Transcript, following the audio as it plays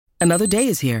Another day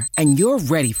is here, and you're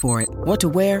ready for it. What to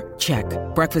wear? Check.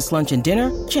 Breakfast, lunch, and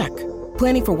dinner? Check.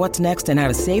 Planning for what's next and how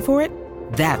to save for it?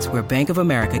 That's where Bank of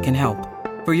America can help.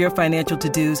 For your financial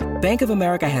to-dos, Bank of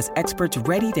America has experts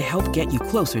ready to help get you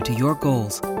closer to your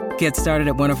goals. Get started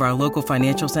at one of our local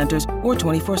financial centers or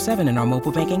 24/7 in our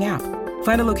mobile banking app.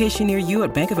 Find a location near you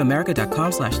at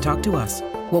bankofamerica.com/talktous.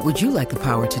 What would you like the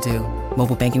power to do?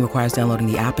 Mobile banking requires downloading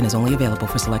the app and is only available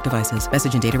for select devices.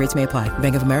 Message and data rates may apply.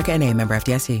 Bank of America N.A., member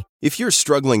FDIC. If you're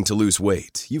struggling to lose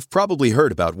weight, you've probably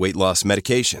heard about weight loss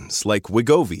medications like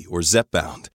Wegovy or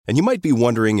Zepbound, and you might be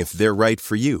wondering if they're right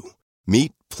for you.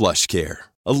 Meet PlushCare,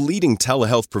 a leading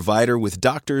telehealth provider with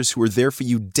doctors who are there for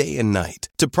you day and night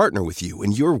to partner with you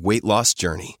in your weight loss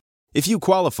journey. If you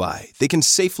qualify, they can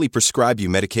safely prescribe you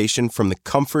medication from the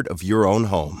comfort of your own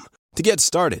home. To get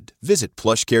started, visit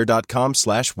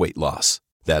plushcare.com/weight-loss.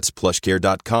 That's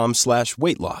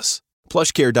plushcare.com/weight-loss.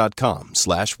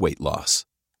 plushcare.com/weight-loss.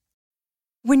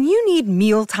 When you need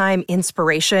mealtime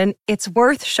inspiration, it's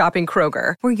worth shopping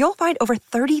Kroger, where you'll find over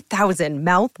 30,000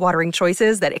 mouth-watering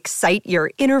choices that excite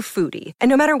your inner foodie. And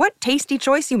no matter what tasty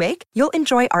choice you make, you'll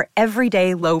enjoy our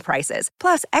everyday low prices,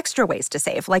 plus extra ways to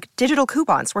save, like digital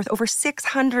coupons worth over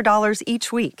 $600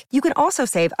 each week. You can also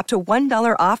save up to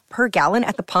 $1 off per gallon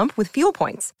at the pump with fuel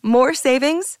points. More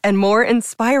savings and more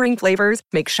inspiring flavors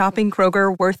make shopping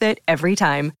Kroger worth it every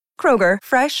time. Kroger,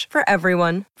 fresh for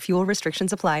everyone. Fuel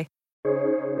restrictions apply.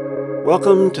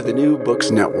 Welcome to the New Books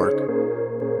Network.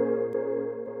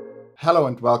 Hello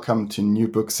and welcome to New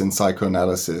Books in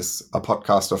Psychoanalysis, a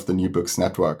podcast of the New Books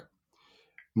Network.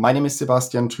 My name is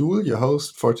Sebastian Thul, your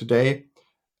host for today.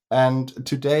 And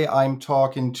today I'm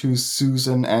talking to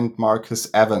Susan and Marcus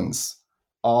Evans,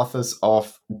 authors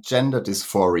of Gender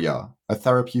Dysphoria, a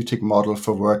therapeutic model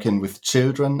for working with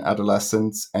children,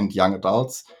 adolescents, and young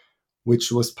adults,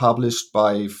 which was published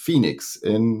by Phoenix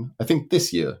in, I think,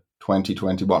 this year,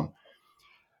 2021.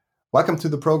 Welcome to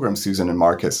the program, Susan and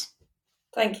Marcus.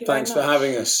 Thank you very much. Thanks for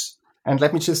having us. And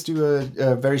let me just do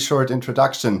a very short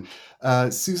introduction.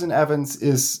 Susan Evans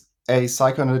is a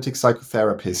psychoanalytic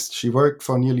psychotherapist. She worked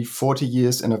for nearly 40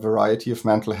 years in a variety of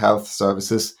mental health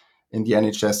services in the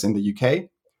NHS in the UK,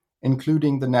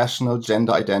 including the National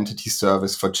Gender Identity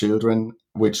Service for Children,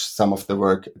 which some of the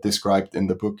work described in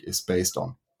the book is based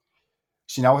on.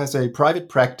 She now has a private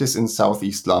practice in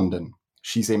Southeast London.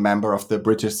 She's a member of the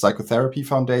British Psychotherapy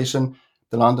Foundation,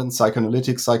 the London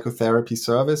Psychoanalytic Psychotherapy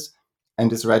Service,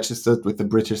 and is registered with the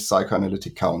British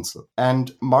Psychoanalytic Council.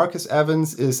 And Marcus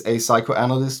Evans is a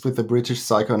psychoanalyst with the British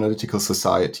Psychoanalytical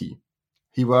Society.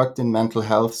 He worked in mental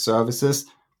health services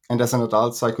and as an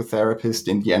adult psychotherapist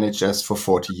in the NHS for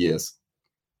 40 years.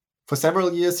 For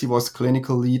several years, he was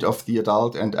clinical lead of the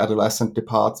adult and adolescent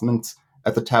departments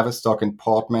at the Tavistock and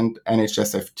Portman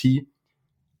NHSFT,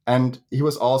 and he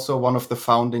was also one of the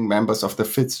founding members of the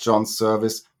Fitzjohn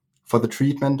Service for the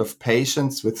treatment of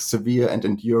patients with severe and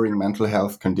enduring mental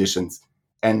health conditions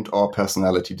and/or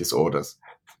personality disorders.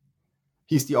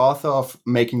 He's the author of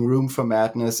Making Room for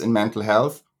Madness in Mental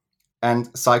Health and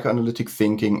Psychoanalytic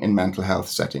Thinking in Mental Health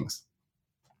Settings.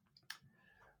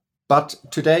 But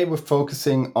today we're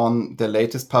focusing on the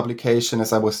latest publication,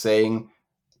 as I was saying,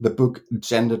 the book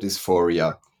Gender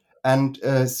Dysphoria. And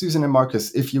Susan and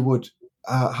Marcus, if you would,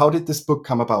 how did this book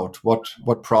come about?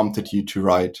 What prompted you to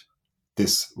write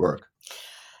this work?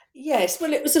 Yes,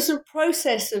 well, it was a sort of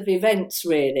process of events,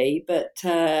 really. But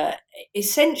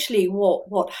essentially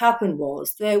what happened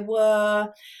was there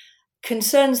were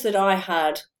concerns that I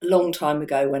had a long time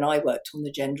ago when I worked on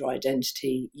the gender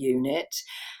identity unit.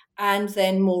 And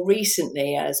then more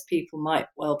recently, as people might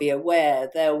well be aware,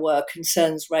 there were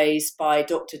concerns raised by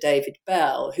Dr. David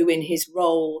Bell, who in his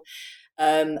role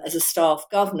as a staff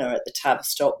governor at the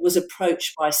Tavistock was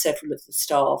approached by several of the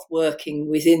staff working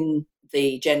within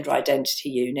the gender identity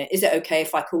unit. Is it okay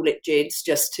if I call it GIDS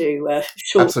just to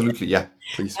shorten? Absolutely, yeah,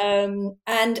 please.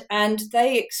 And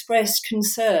they expressed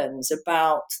concerns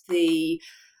about the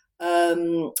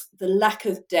lack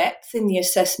of depth in the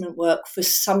assessment work for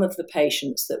some of the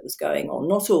patients that was going on.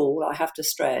 Not all, I have to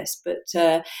stress, but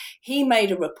he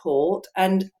made a report,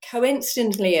 and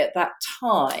coincidentally at that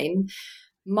time,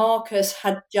 Marcus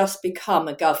had just become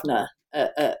a governor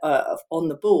on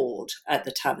the board at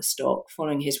the Tavistock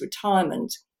following his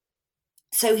retirement.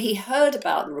 So he heard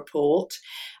about the report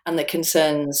and the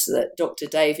concerns that Dr.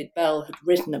 David Bell had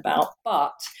written about,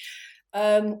 but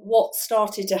what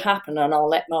started to happen, and I'll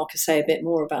let Marcus say a bit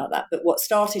more about that, but what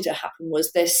started to happen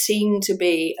was there seemed to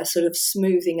be a sort of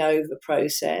smoothing over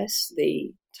process.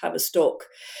 The Tavistock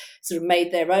sort of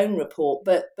made their own report,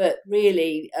 but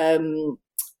really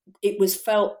it was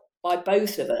felt by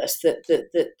both of us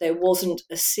that there wasn't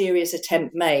a serious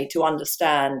attempt made to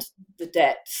understand the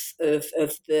depth of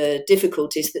the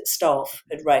difficulties that staff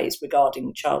had raised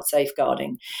regarding child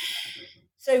safeguarding.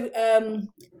 So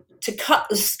to cut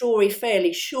the story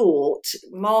fairly short,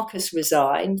 Marcus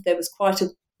resigned. There was quite a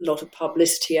lot of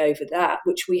publicity over that,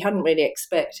 which we hadn't really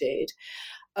expected.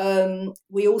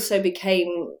 We also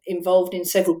became involved in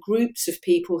several groups of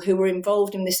people who were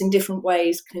involved in this in different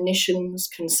ways: clinicians,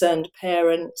 concerned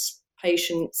parents,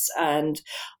 patients, and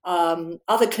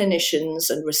other clinicians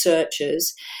and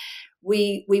researchers.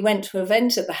 We went to an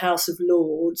event at the House of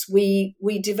Lords. We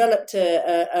developed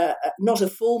not a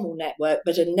formal network,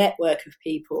 but a network of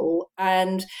people.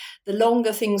 And the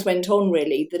longer things went on,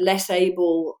 really, the less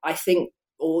able, I think,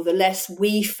 or the less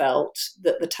we felt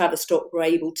that the Tavistock were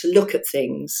able to look at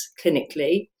things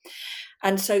clinically.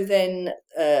 And so then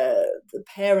the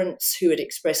parents who had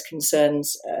expressed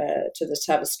concerns to the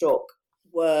Tavistock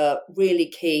were really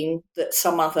keen that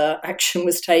some other action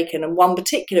was taken. And one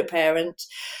particular parent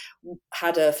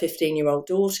had a 15-year-old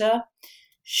daughter.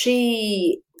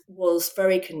 She was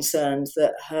very concerned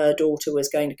that her daughter was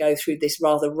going to go through this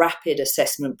rather rapid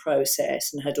assessment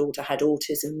process, and her daughter had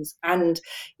autism and,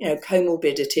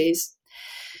 comorbidities.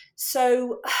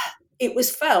 So it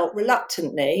was felt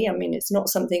reluctantly. I mean, it's not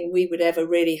something we would ever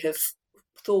really have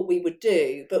thought we would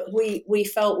do, but we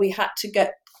felt we had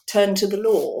to turn to the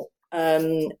law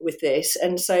with this.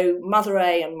 And so Mother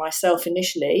A and myself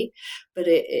initially, but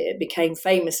it became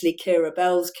famously Kira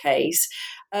Bell's case,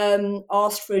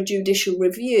 asked for a judicial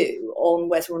review on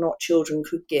whether or not children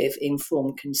could give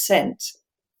informed consent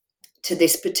to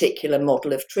this particular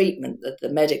model of treatment,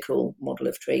 the medical model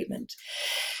of treatment.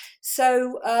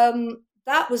 So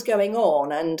that was going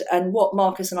on, and what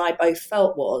Marcus and I both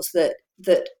felt was that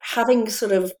having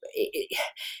sort of,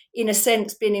 in a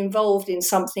sense, been involved in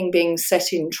something being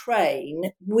set in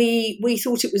train, we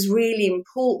thought it was really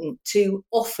important to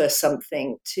offer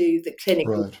something to the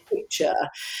clinical picture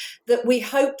that we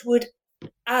hoped would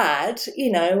add,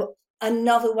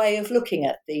 another way of looking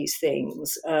at these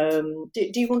things. Do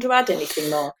you want to add anything,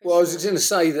 Mark? Well, I was going to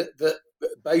say that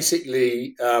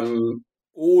basically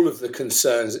all of the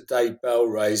concerns that Dave Bell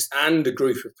raised and a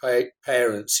group of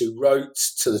parents who wrote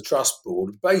to the Trust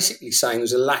Board basically saying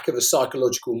there's a lack of a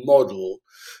psychological model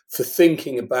for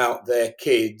thinking about their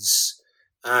kids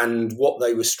and what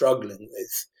they were struggling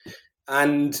with.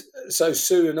 And so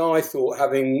Sue and I thought,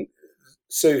 having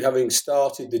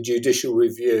started the judicial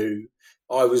review,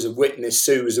 I was a witness,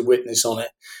 Sue was a witness on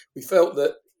it. We felt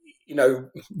that,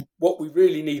 what we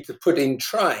really need to put in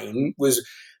train was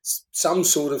some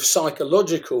sort of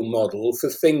psychological model for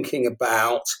thinking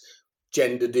about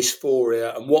gender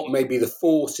dysphoria and what may be the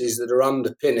forces that are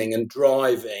underpinning and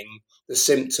driving the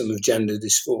symptom of gender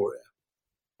dysphoria.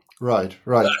 Right.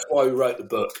 That's why we wrote the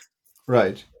book.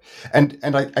 Right. And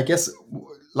I guess,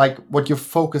 like, what you're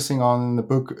focusing on in the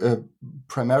book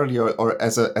primarily or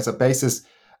as a basis,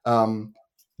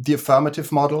 the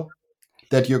affirmative model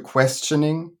that you're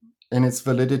questioning in its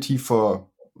validity for,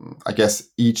 I guess,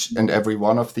 each and every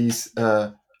one of these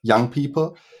young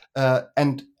people,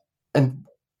 and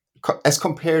as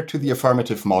compared to the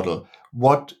affirmative model,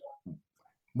 what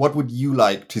would you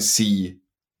like to see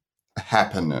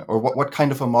happen, or what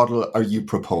kind of a model are you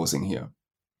proposing here?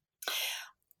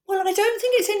 Well, I don't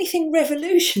think it's anything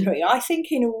revolutionary. I think,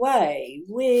 in a way,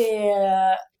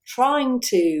 we're trying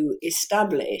to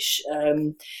establish,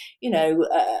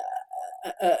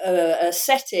 a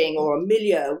setting or a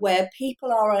milieu where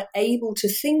people are able to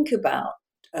think about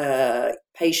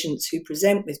patients who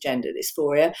present with gender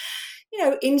dysphoria,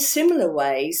 in similar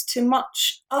ways to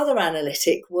much other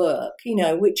analytic work,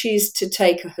 which is to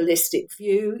take a holistic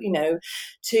view,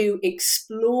 to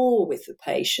explore with the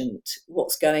patient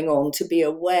what's going on, to be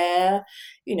aware,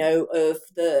 of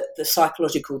the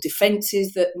psychological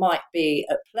defences that might be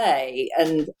at play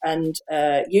and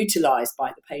utilised by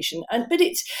the patient. But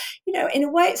it's, in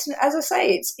a way, it's, as I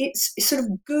say, it's sort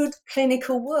of good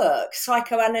clinical work,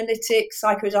 psychoanalytic,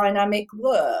 psychodynamic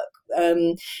work.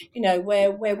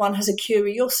 Where one has a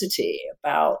curiosity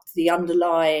about the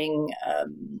underlying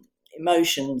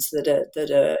emotions that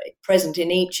are present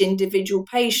in each individual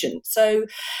patient. So,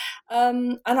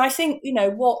 and I think,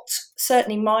 what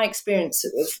certainly my experience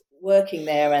of working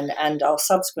there and our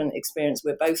subsequent experience,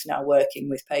 we're both now working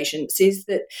with patients, is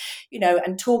that,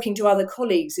 and talking to other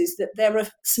colleagues, is that there are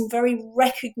some very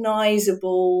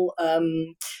recognisable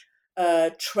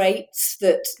traits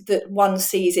that one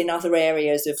sees in other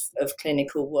areas of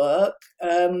clinical work.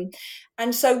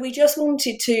 And so we just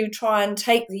wanted to try and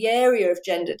take the area of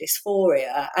gender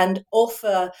dysphoria and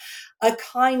offer a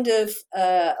kind of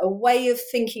a way of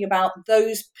thinking about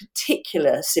those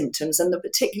particular symptoms and the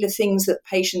particular things that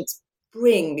patients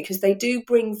bring, because they do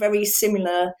bring very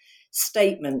similar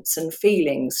statements and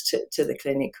feelings to the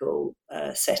clinical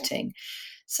setting.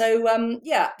 So, I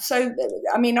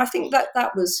mean, I think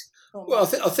that was... Well,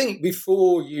 I think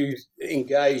before you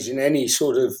engage in any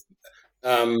sort of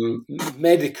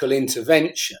medical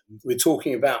intervention, we're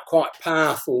talking about quite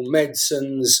powerful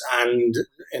medicines and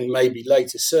maybe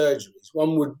later surgeries.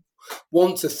 One would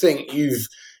want to think you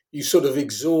sort of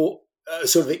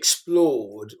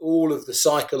explored all of the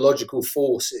psychological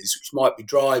forces which might be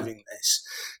driving this,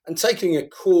 and taking a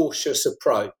cautious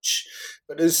approach.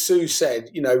 But as Sue said,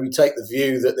 we take the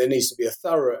view that there needs to be a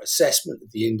thorough assessment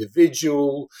of the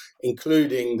individual,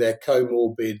 including their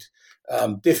comorbid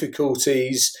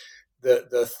difficulties,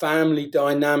 the family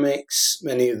dynamics.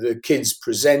 Many of the kids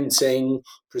present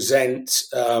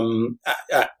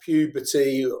at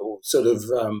puberty or sort of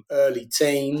early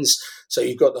teens. So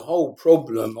you've got the whole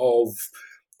problem of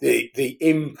the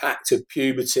impact of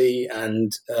puberty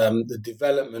and the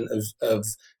development of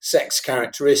sex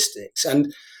characteristics.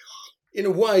 And in a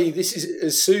way, this is,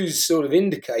 as Sue's sort of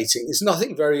indicating, there's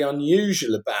nothing very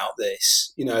unusual about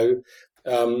this.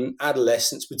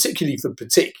 Adolescence, particularly for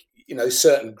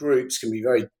certain groups, can be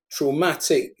very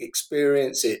traumatic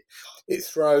experience. It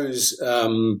throws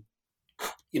the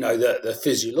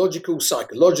physiological,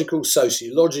 psychological,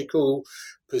 sociological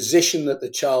position that the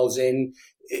child's in,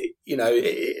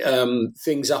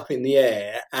 things up in the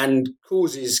air, and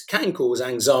can cause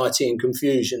anxiety and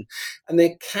confusion. And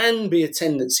there can be a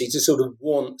tendency to sort of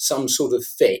want some sort of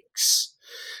fix.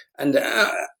 And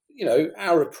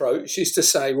our approach is to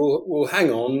say, well,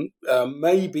 hang on,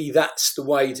 maybe that's the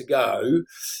way to go.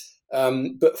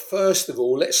 But first of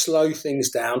all, let's slow things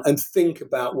down and think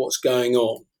about what's going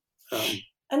on.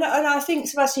 And I think,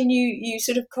 Sebastian, you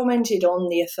sort of commented on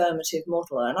the affirmative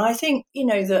model. And I think,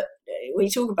 that we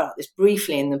talk about this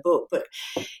briefly in the book, but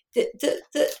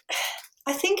that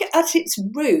I think at its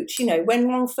root, when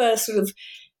one first sort of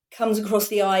comes across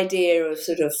the idea of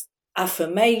sort of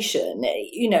affirmation,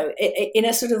 in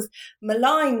a sort of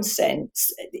malign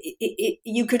sense,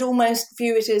 you could almost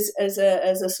view it as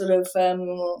a sort of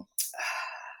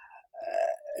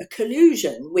a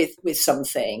collusion with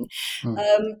something.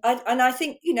 And I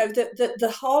think,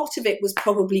 the heart of it was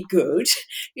probably good,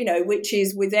 which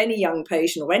is with any young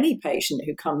patient or any patient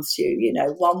who comes to you,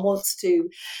 one wants to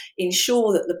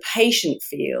ensure that the patient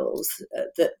feels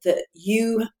that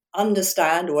you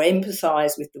understand or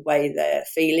empathize with the way they're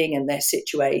feeling and their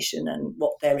situation and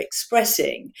what they're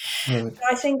expressing. But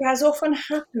I think, as often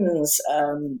happens,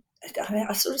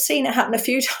 I've sort of seen it happen a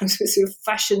few times with sort of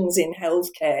fashions in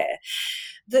healthcare,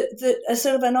 that a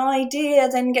sort of an idea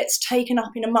then gets taken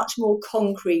up in a much more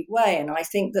concrete way. And I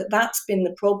think that's been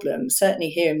the problem, certainly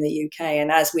here in the UK,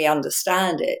 and as we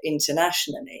understand it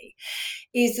internationally,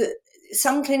 is that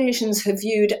some clinicians have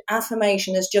viewed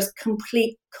affirmation as just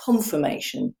complete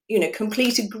confirmation,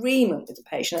 complete agreement with the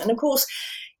patient. And of course,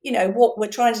 what we're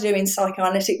trying to do in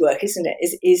psychoanalytic work, isn't it,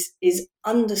 is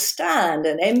understand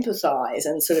and empathize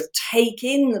and sort of take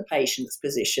in the patient's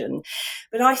position.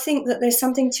 But I think that there's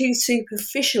something too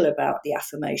superficial about the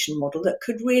affirmation model that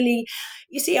could really,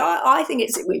 I think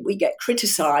we get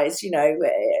criticized,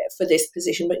 for this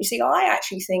position. But I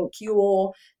actually think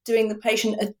you're doing the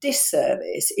patient a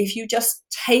disservice if you just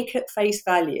take at face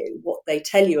value what they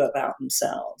tell you about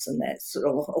themselves and their sort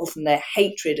of often their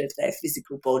hatred of their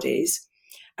physical bodies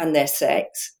and their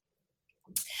sex,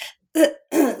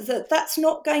 that's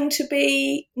not going to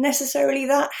be necessarily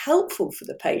that helpful for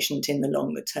the patient in the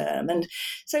longer term. And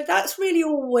so that's really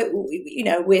all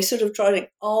we're sort of trying to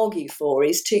argue for,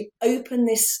 is to open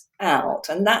this out.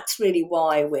 And that's really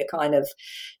why we're kind of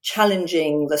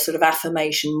challenging the sort of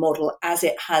affirmation model as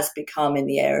it has become in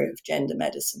the area of gender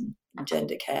medicine and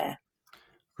gender care.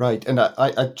 Right. And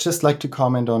I'd just like to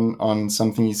comment on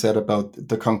something you said about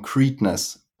the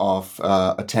concreteness of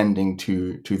attending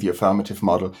to the affirmative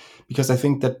model, because I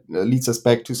think that leads us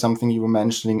back to something you were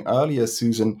mentioning earlier,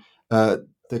 Susan,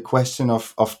 the question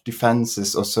of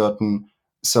defenses or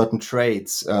certain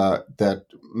traits that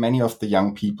many of the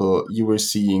young people you were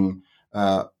seeing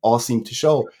all seem to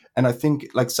show. And I think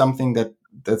something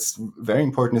that's very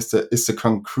important is the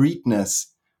concreteness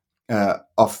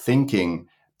of thinking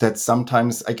that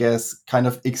sometimes, I guess, kind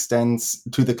of extends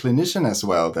to the clinician as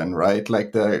well then, right?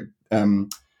 Like the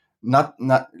not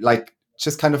like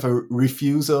just kind of a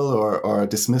refusal or a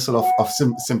dismissal of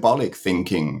symbolic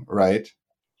thinking, right?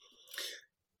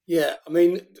 Yeah, I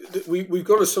mean, we've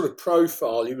got a sort of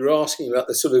profile. You were asking about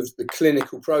the sort of the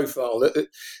clinical profile. That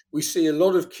we see a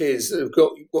lot of kids that have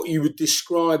got what you would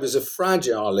describe as a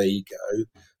fragile ego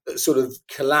that sort of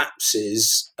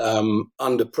collapses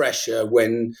under pressure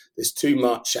when there's too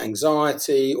much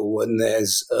anxiety or when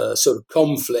there's sort of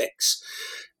conflicts,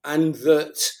 and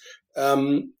that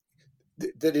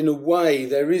in a way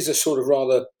there is a sort of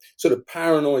rather sort of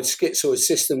paranoid schizoid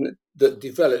system that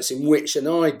develops in which an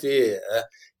idea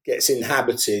gets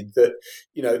inhabited that,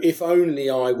 you know, if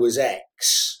only I was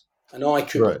X and I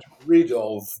could get rid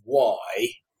of Y,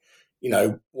 you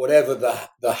know, whatever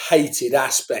the hated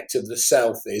aspect of the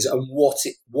self is and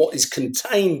what is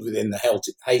contained within the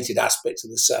hated aspect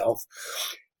of the self,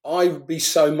 I would be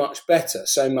so much better,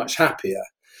 so much happier.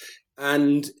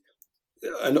 And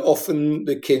often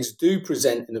the kids do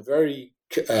present in a very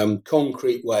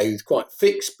concrete way with quite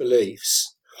fixed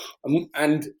beliefs.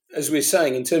 And as we're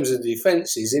saying, in terms of the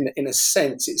defences, in a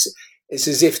sense, it's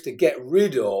as if to get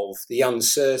rid of the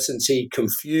uncertainty,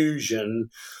 confusion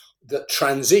that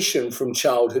transition from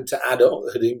childhood to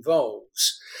adulthood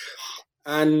involves.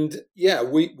 And yeah,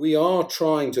 we are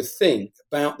trying to think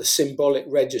about the symbolic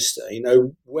register. You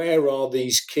know, where are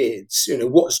these kids? You know,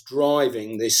 what's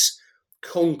driving this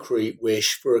concrete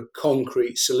wish for a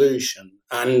concrete solution?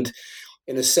 And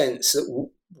in a sense that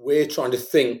we're trying to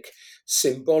think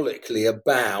symbolically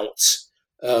about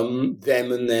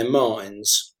them and their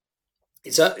minds.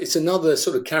 It's another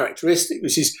sort of characteristic,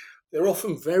 which is they're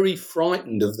often very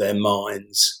frightened of their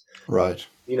minds. Right.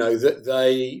 You know, that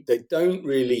they don't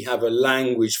really have a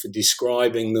language for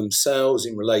describing themselves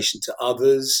in relation to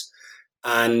others.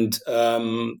 And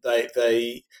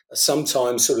they are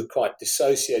sometimes sort of quite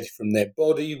dissociated from their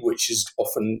body, which is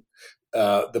often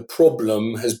the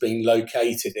problem has been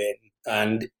located in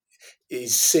and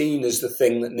is seen as the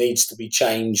thing that needs to be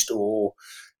changed or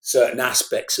certain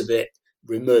aspects of it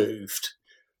removed.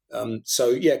 So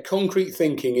yeah, concrete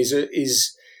thinking is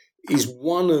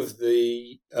one of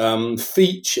the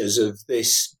features of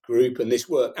this group and this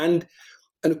work, and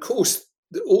of course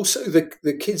also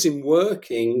the kids in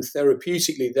working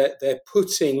therapeutically, they're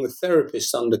putting the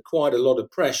therapists under quite a lot of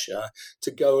pressure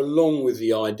to go along with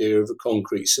the idea of a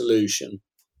concrete solution.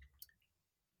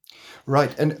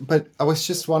 Right, but I was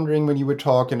just wondering when you were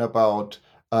talking about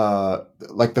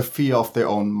like the fear of their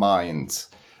own minds,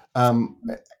 and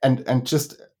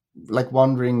just like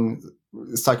wondering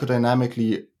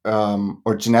psychodynamically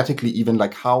or genetically even,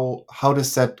 like how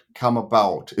does that come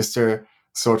about? Is there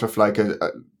sort of like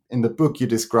in the book you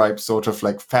describe sort of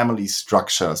like family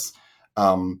structures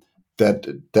that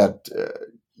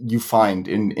you find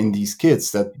in these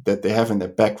kids that they have in their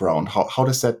background? How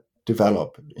does that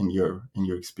develop in your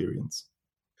experience?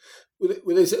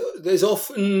 Well, there's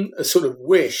often a sort of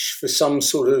wish for some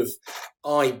sort of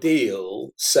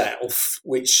ideal self,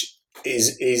 which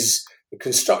is a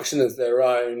construction of their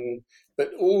own,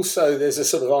 but also there's a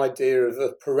sort of idea of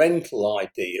a parental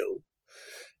ideal.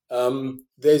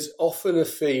 There's often a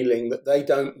feeling that they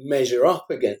don't measure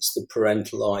up against the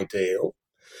parental ideal,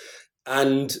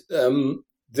 and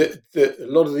that a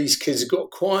lot of these kids have got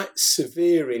quite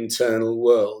severe internal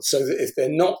worlds, so that if they're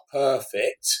not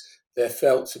perfect, they're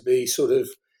felt to be sort of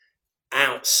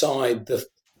outside the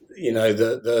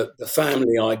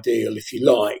family ideal, if you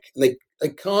like. And they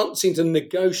can't seem to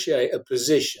negotiate a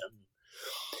position.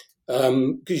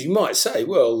 Because you might say,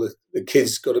 well, the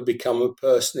kid's got to become a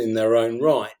person in their own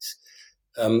right.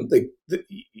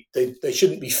 They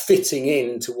shouldn't be fitting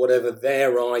into whatever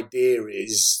their idea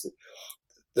is,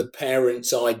 the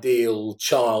parent's ideal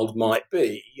child might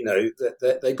be. You know,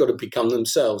 that they've got to become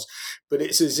themselves. But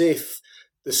it's as if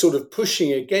the sort of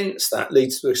pushing against that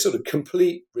leads to a sort of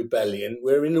complete rebellion,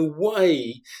 where in a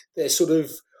way they're sort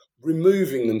of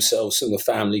removing themselves from the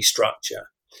family structure.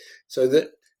 So that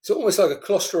it's almost like a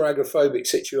claustrophobic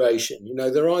situation. You know,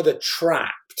 they're either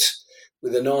trapped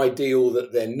with an ideal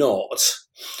that they're not,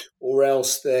 or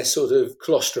else they're sort of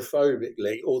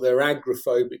claustrophobically or they're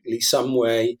agoraphobically some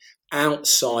way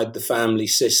outside the family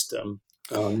system.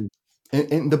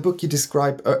 In the book, you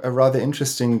describe a rather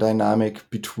interesting dynamic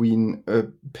between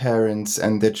parents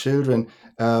and their children,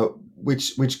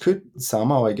 which could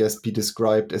somehow, I guess, be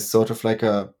described as sort of like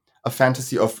a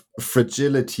fantasy of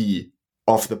fragility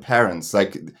of the parents.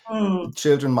 Like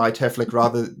children might have like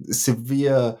rather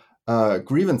severe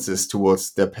grievances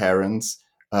towards their parents,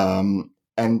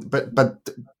 but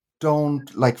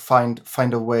don't like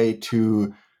find a way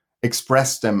to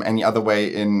express them any other way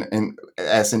in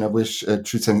a wish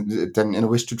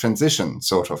to transition,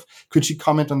 sort of. Could you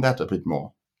comment on that a bit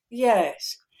more?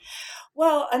 Yes.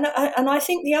 Well, and I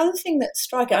think the other thing that's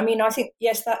striking, I mean, I think,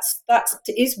 yes, that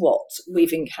is what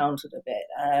we've encountered a bit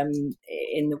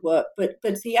in the work.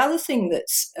 But the other thing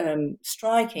that's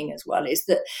striking as well is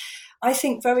that I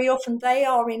think very often they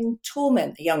are in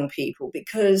torment, the young people,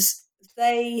 because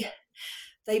they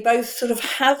both sort of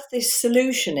have this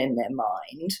solution in their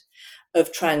mind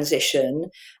of transition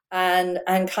and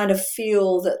kind of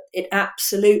feel that it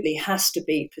absolutely has to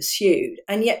be pursued.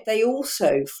 And yet they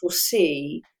also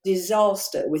foresee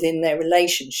disaster within their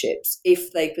relationships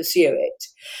if they pursue it.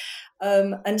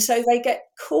 And so they get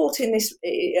caught in this,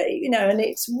 and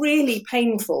it's really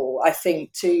painful, I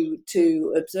think,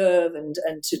 to observe and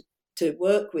to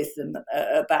work with them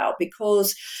about,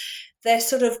 because they're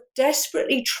sort of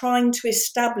desperately trying to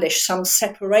establish some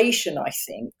separation, I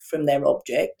think, from their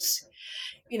objects,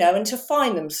 and to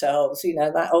find themselves,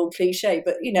 that old cliche,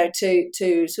 but,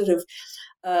 to sort of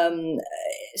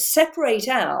separate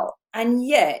out. And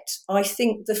yet, I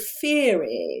think the fear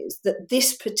is that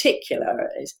this particular,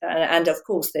 and of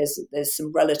course there's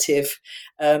some relative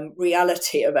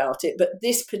reality about it, but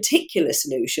this particular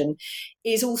solution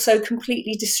is also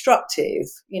completely destructive.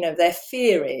 Their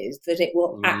fear is that it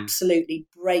will absolutely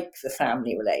break the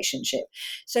family relationship.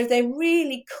 So they're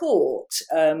really caught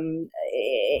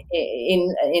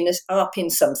up in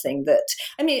something that,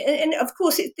 I mean, and of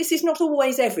course this is not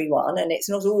always everyone, and it's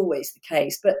not always the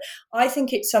case, but I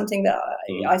think it's something that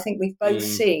I think we've both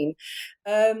seen.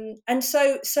 And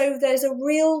so there's a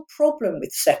real problem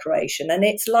with separation, and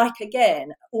it's like,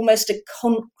 again, almost a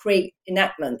concrete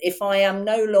enactment. If I am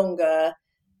no longer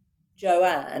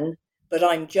Joanne, but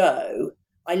I'm Joe,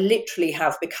 I literally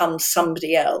have become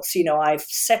somebody else. I've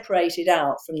separated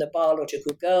out from the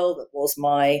biological girl that was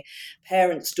my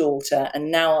parents' daughter,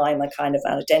 and now I'm a kind of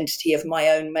identity of my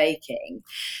own making.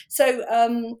 So,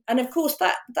 and of course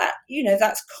that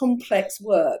that's complex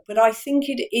work. But I think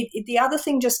the other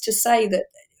thing, just to say, that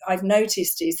I've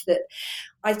noticed is that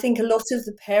I think a lot of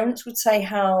the parents would say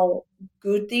how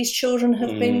good these children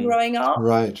have been growing up.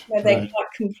 Right. They're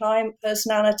quite compliant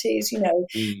personalities,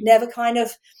 never kind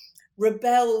of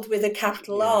rebelled with a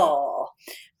capital R.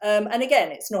 And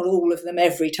again, it's not all of them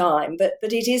every time, but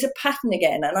it is a pattern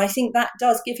again. And I think that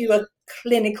does give you a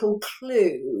clinical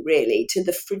clue, really, to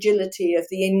the fragility of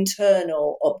the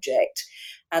internal object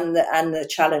and the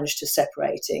challenge to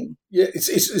separating. Yeah,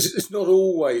 it's not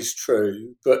always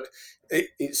true, but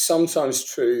it's sometimes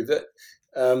true that,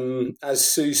 as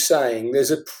Sue's saying, there's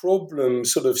a problem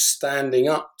sort of standing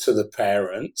up to the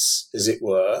parents, as it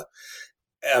were.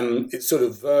 It's sort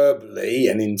of verbally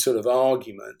and in sort of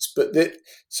arguments, but as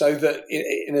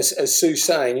Sue's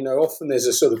saying, often there's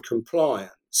a sort of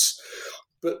compliance,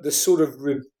 but the sort of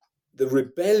the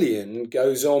rebellion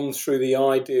goes on through the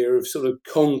idea of sort of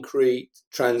concrete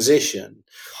transition,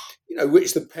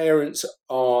 which the parents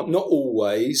are not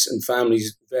always, and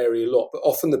families vary a lot, but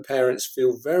often the parents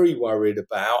feel very worried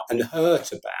about and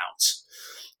hurt about.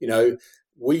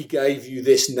 We gave you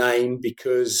this name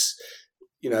because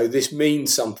this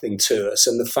means something to us,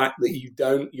 and the fact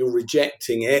that you're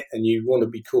rejecting it and you want to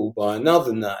be called by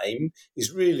another name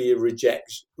is really a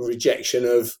rejection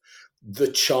of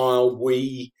the child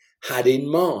we had in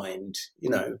mind.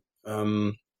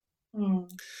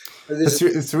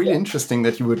 It's really interesting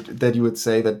that you would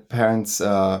say that parents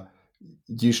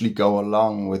usually go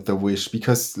along with the wish,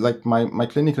 because like my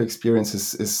clinical experience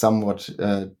is somewhat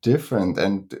different,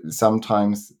 and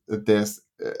sometimes there's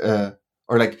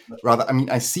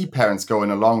I see parents going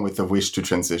along with the wish to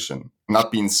transition,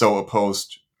 not being so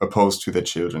opposed to their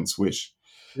children's wish.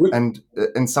 And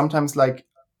sometimes, like,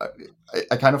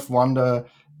 I kind of wonder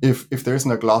if there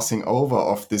isn't a glossing over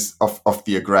of this of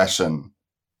the aggression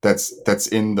that's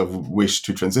in the wish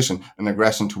to transition. An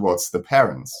aggression towards the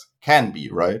parents can be,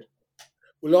 right?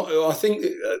 Well, I think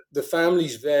the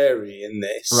families vary in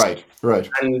this, right,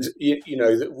 and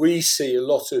that we see a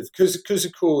lot of, because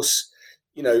of course,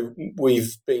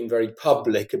 we've been very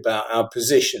public about our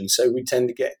position, so we tend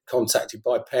to get contacted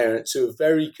by parents who are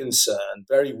very concerned,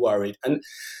 very worried, and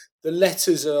the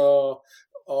letters are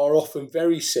often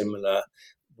very similar.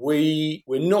 We're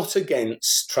not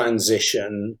against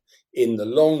transition in the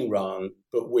long run,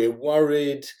 but we're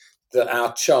worried that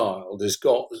our child has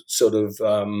got sort of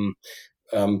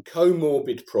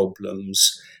comorbid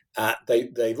problems.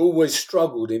 They've always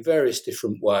struggled in various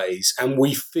different ways, and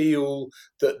we feel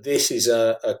that this is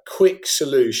a quick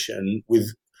solution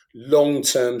with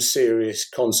long-term serious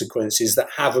consequences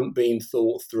that haven't been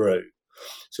thought through.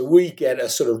 So we get a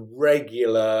sort of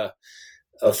regular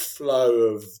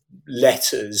flow of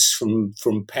letters from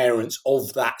parents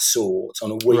of that sort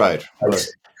on a weekly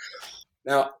basis.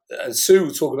 Now, Sue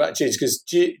will talk about Jids, because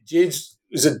Jids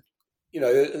is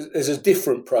there's a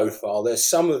different profile. There's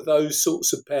some of those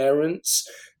sorts of parents,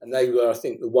 and they were, I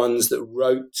think, the ones that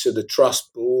wrote to the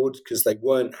trust board because they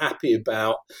weren't happy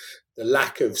about the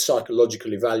lack of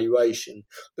psychological evaluation.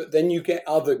 But then you get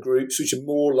other groups which are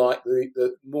more like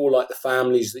the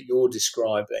families that you're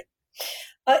describing.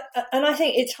 And I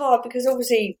think it's hard because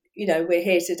obviously, we're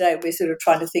here today, we're sort of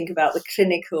trying to think about the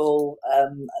clinical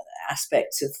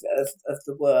aspects of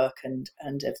the work and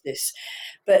of this.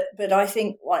 But I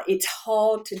think it's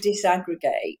hard to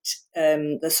disaggregate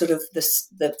the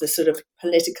sort of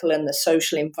political and the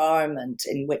social environment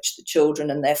in which the children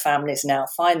and their families now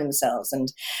find themselves.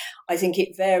 And I think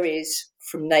it varies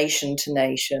from nation to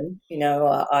nation.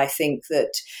 I think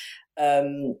that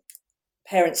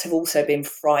parents have also been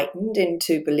frightened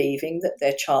into believing that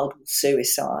their child will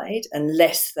suicide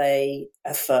unless they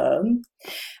affirm.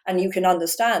 And you can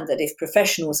understand that if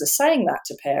professionals are saying that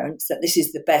to parents, that this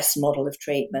is the best model of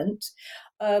treatment,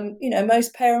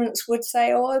 most parents would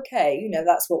say, oh, okay,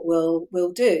 that's what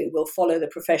we'll do. We'll follow the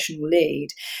professional lead.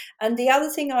 And the other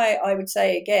thing I would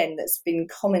say, again, that's been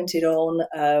commented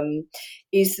on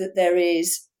is that there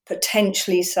is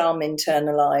potentially some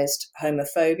internalized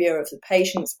homophobia of the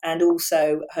patients and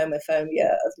also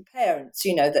homophobia of the parents,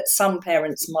 that some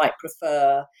parents might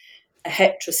prefer a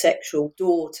heterosexual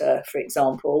daughter, for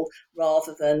example,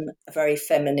 rather than a very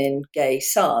feminine gay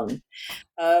son.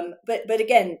 But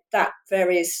again, that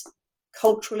varies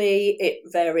culturally, it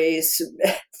varies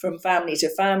from family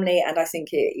to family, and I think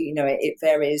it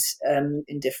varies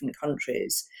in different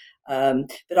countries.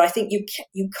 But I think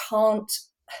you can't.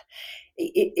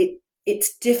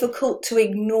 It's difficult to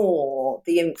ignore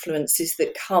the influences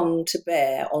that come to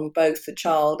bear on both the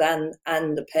child and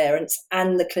the parents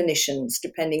and the clinicians,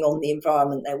 depending on the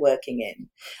environment they're working in.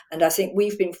 And I think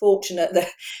we've been fortunate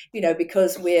that,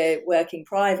 because we're working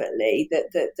privately,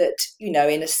 that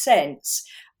in a sense,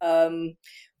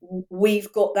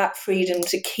 we've got that freedom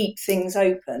to keep things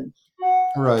open.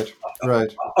 Right.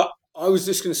 I was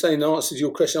just going to say, in answer to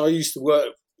your question, I used to work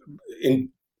in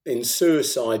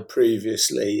suicide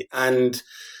previously, and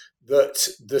that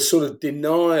the sort of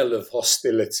denial of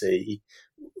hostility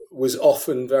was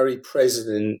often very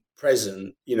present,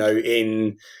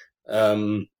 in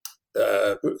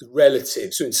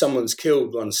relatives. When someone's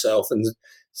killed oneself, and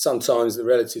sometimes the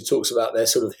relative talks about their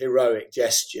sort of heroic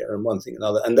gesture and one thing and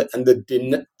another, and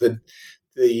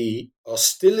the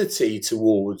hostility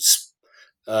towards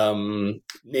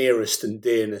nearest and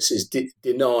dearness is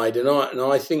denied, and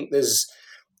I think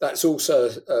that's also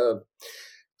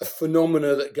a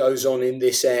phenomena that goes on in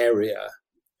this area.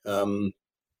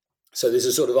 So there's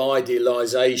a sort of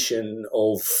idealization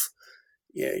of,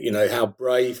 how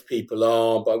brave people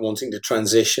are by wanting to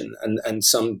transition, and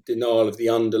some denial of the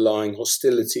underlying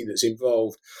hostility that's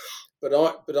involved. But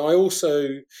I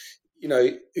also,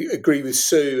 agree with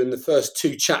Sue, and the first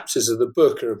two chapters of the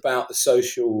book are about the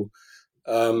social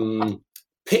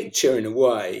picture in a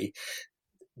way.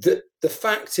 The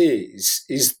fact is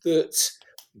that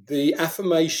the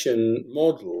affirmation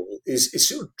model is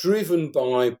sort of driven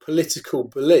by political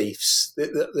beliefs.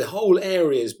 The whole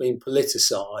area has been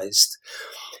politicized.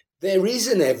 There is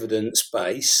an evidence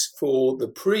base for the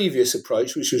previous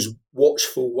approach, which was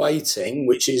watchful waiting,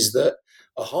 which is that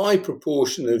a high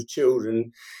proportion of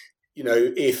children,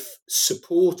 if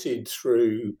supported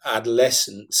through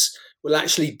adolescence, will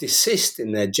actually desist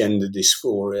in their gender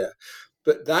dysphoria.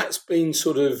 But that's been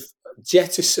sort of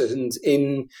jettisoned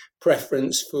in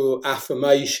preference for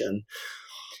affirmation.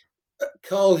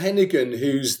 Carl Hennigan,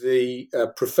 who's the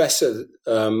professor,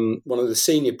 one of the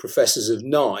senior professors of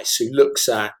NICE, who looks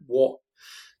at what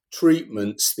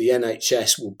treatments the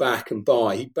NHS will back and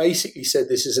buy, he basically said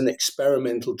this is an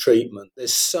experimental treatment.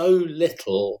 There's so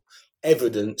little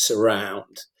evidence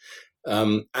around.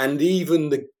 And even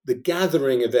the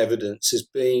gathering of evidence has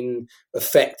been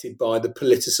affected by the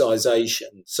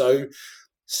politicisation. So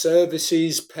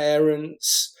services,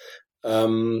 parents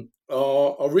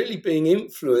are really being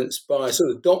influenced by a sort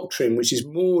of doctrine which is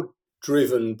more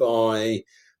driven by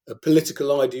a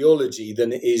political ideology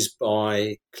than it is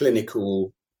by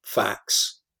clinical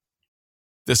facts.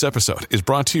 This episode is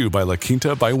brought to you by La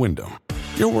Quinta by Wyndham.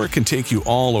 Your work can take you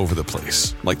all over the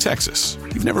place, like Texas.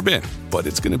 You've never been, but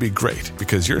it's going to be great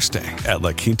because you're staying at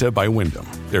La Quinta by Wyndham.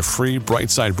 Their free Bright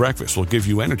Side breakfast will give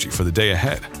you energy for the day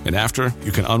ahead. And after,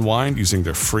 you can unwind using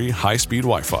their free high-speed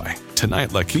Wi-Fi.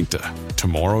 Tonight, La Quinta.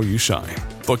 Tomorrow, you shine.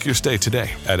 Book your stay today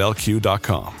at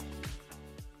LQ.com.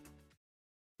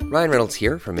 Ryan Reynolds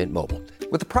here from Mint Mobile.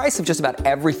 With the price of just about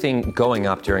everything going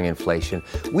up during inflation,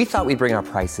 we thought we'd bring our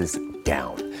prices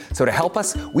down. So to help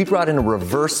us, we brought in a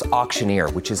reverse auctioneer,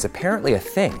 which is apparently a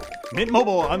thing. Mint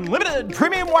Mobile Unlimited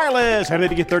Premium Wireless. How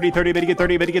to get 30, 30, bit to get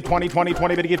 30, bit to get 20, 20,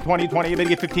 20, bit to get 20, 20, bit to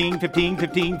get 15, 15,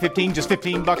 15, 15, just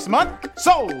 $15 a month?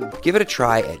 Sold! Give it a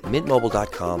try at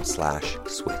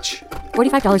mintmobile.com/switch.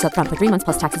 $45 up front for 3 months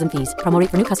plus taxes and fees. Promo rate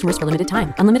for new customers for limited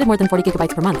time. Unlimited more than 40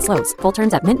 gigabytes per month. Slows full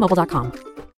terms at mintmobile.com.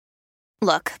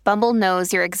 Look, Bumble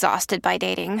knows you're exhausted by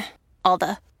dating. All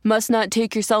the must not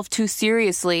take yourself too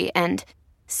seriously and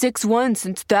 6'1"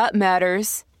 since that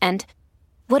matters. And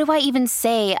what do I even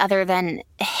say other than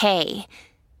hey?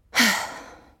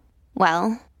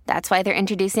 Well, that's why they're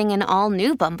introducing an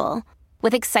all-new Bumble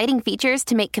with exciting features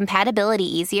to make compatibility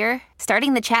easier,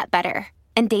 starting the chat better,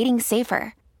 and dating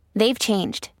safer. They've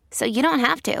changed, so you don't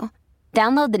have to.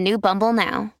 Download the new Bumble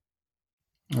now.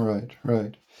 Right.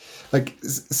 Like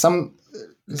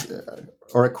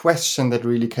a question that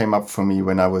really came up for me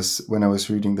when I was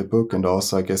reading the book, and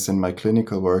also I guess in my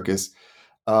clinical work, is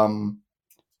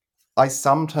I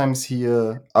sometimes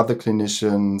hear other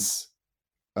clinicians,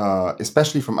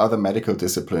 especially from other medical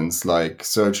disciplines like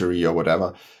surgery or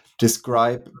whatever,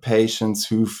 describe patients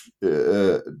who've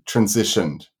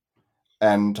transitioned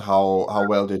and how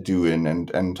well they're doing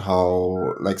and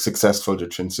how like successful the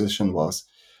transition was.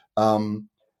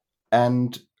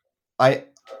 And I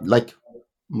like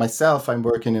myself, I'm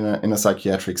working in a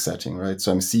psychiatric setting, right?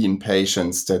 So I'm seeing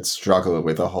patients that struggle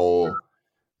with a whole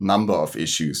number of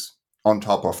issues on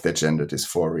top of their gender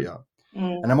dysphoria.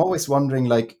 And I'm always wondering,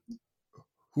 like,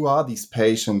 who are these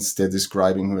patients they're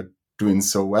describing who are doing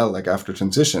so well, like after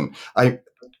transition? I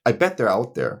bet they're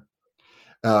out there.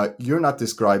 You're not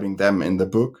describing them in the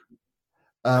book.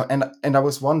 And I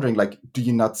was wondering, like, do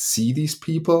you not see these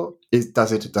people?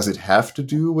 Does it have to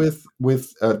do with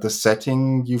the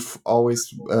setting you've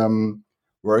always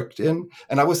worked in?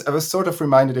 And I was sort of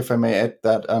reminded, if I may add,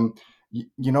 that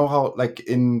you know how, like,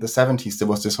 in the 70s there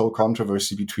was this whole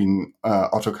controversy between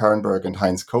Otto Kahrenberg and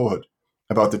Heinz Kohut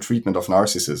about the treatment of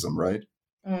narcissism, right?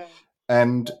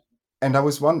 And I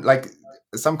was wondering, like,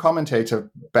 some commentator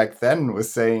back then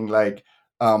was saying, like,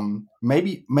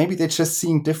 maybe they're just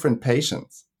seeing different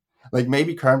patients. Like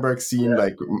maybe Kahrenberg's seeing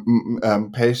like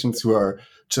patients who are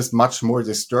just much more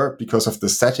disturbed because of the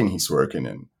setting he's working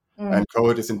in. And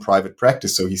Kohut is in private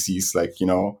practice, so he sees, like, you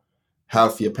know,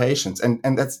 healthier patients.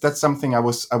 And that's something I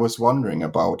was wondering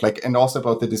about, like, and also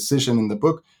about the decision in the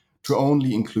book to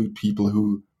only include people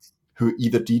who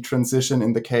either detransition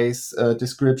in the case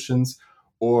descriptions,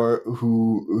 or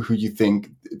who you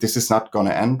think this is not going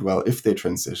to end well if they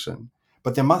transition.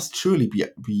 But there must truly be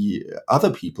other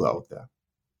people out there.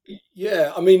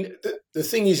 Yeah, I mean, the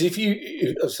thing is,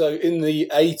 so in the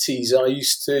 80s, I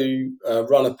used to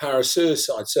run a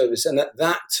parasuicide service. And at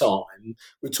that time,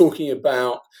 we're talking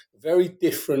about a very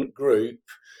different group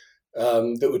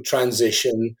that would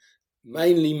transition,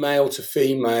 mainly male to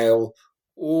female,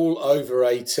 all over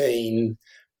 18.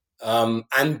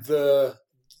 And the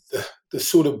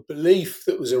sort of belief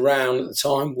that was around at the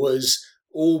time was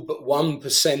all but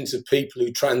 1% of people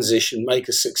who transition make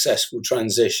a successful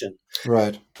transition.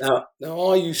 Right. Now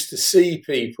I used to see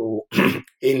people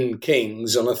in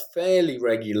King's on a fairly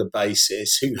regular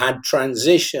basis who had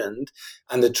transitioned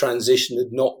and the transition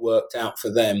had not worked out for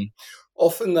them.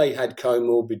 Often they had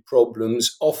comorbid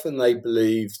problems. Often they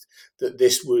believed that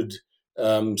this would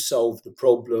solve the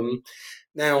problem.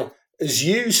 Now, as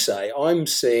you say, I'm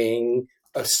seeing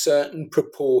a certain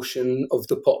proportion of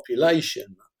the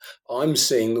population. I'm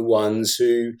seeing the ones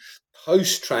who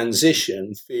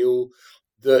post-transition feel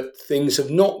that things have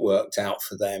not worked out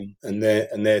for them and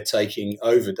they're taking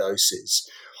overdoses.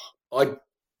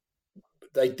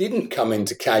 They didn't come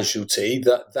into casualty,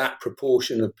 that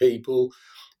proportion of people,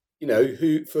 you know,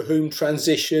 for whom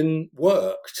transition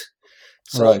worked.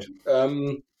 So, right.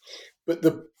 But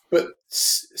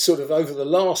sort of over the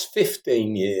last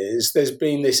 15 years, there's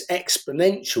been this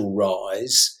exponential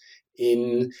rise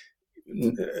in,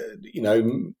 you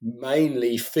know,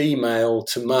 mainly female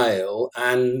to male,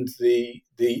 and the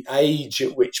age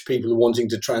at which people are wanting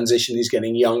to transition is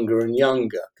getting younger and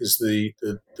younger because the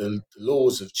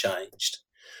laws have changed.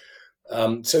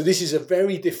 So this is a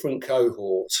very different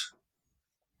cohort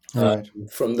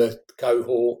from the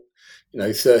cohort, you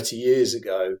know, 30 years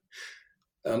ago.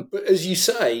 But as you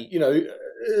say, you know,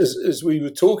 as we were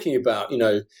talking about, you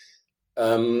know,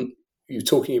 you're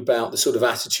talking about the sort of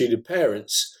attitude of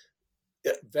parents.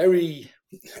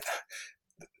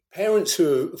 Parents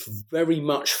who are very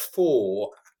much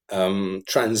for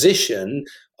transition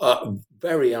are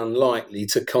very unlikely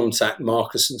to contact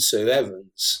Marcus and Sue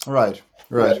Evans. Right.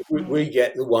 We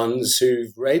get the ones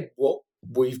who've read what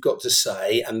we've got to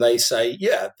say, and they say,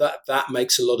 yeah, that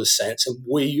makes a lot of sense, and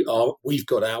we've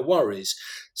got our worries.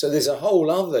 So there's a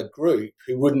whole other group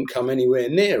who wouldn't come anywhere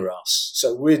near us.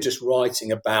 So we're just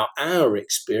writing about our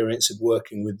experience of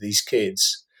working with these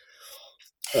kids.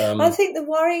 I think the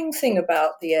worrying thing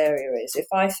about the area is, if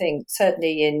I think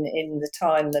certainly in the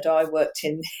time that I worked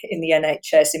in the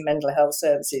NHS in mental health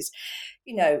services,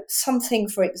 something,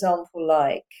 for example,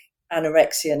 like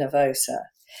anorexia nervosa,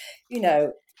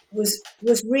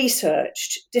 was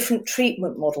researched. Different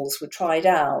treatment models were tried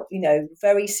out.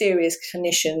 Very serious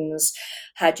clinicians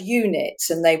had units,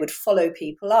 and they would follow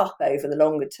people up over the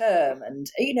longer term. And,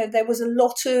 there was a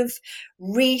lot of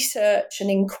research and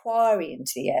inquiry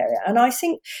into the area. And I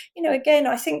think,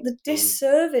 I think the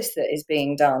disservice that is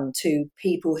being done to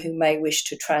people who may wish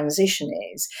to transition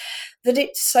is that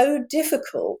it's so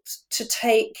difficult to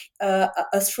take a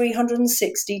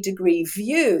 360-degree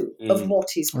view of what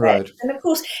is best. Right. And of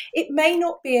course, it may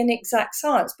not be an exact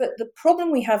science, but the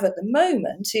problem we have at the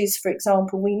moment is, for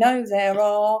example, we know there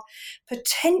are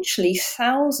potentially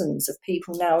thousands of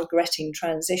people now regretting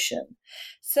transition.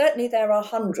 Certainly there are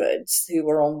hundreds who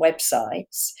are on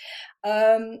websites.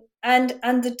 And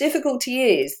the difficulty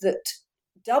is that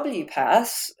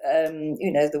WPATH,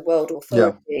 the World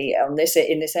Authority on this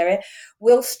in this area,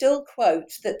 will still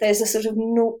quote that there's a sort of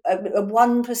a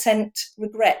 1%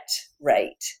 regret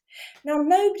rate. Now,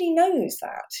 nobody knows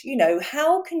that.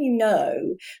 How can you know?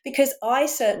 Because I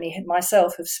certainly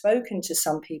myself have spoken to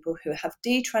some people who have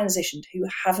detransitioned who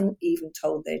haven't even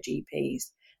told their GPs.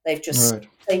 They've just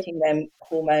taken them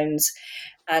hormones,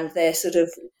 and they're sort of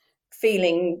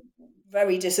feeling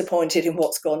very disappointed in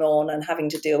what's gone on and having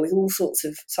to deal with all sorts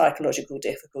of psychological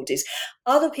difficulties.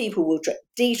 Other people will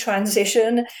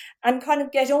detransition and kind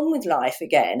of get on with life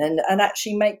again and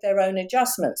actually make their own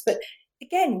adjustments. But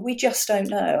again, we just don't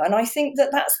know. And I think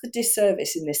that that's the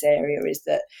disservice in this area, is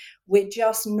that we're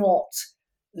just not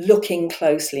looking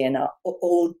closely enough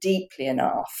or deeply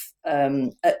enough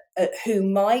at who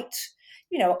might,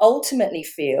 ultimately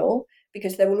feel,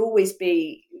 because there will always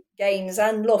be gains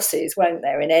and losses, won't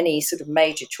there, in any sort of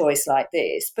major choice like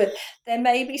this. But there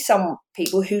may be some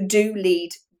people who do lead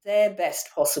their best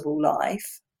possible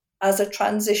life as a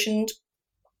transitioned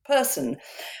person.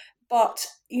 But,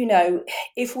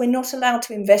 if we're not allowed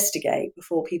to investigate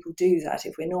before people do that,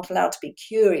 if we're not allowed to be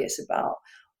curious about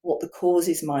what the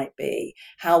causes might be,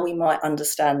 how we might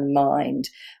understand the mind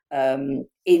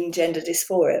in gender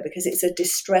dysphoria, because it's a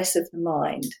distress of the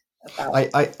mind. I,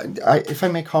 if I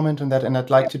may comment on that, and I'd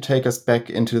like to take us back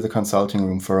into the consulting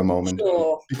room for a moment,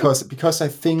 sure. because I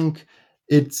think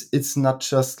it's not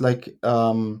just like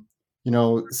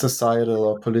societal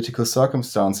or political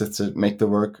circumstances that make the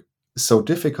work so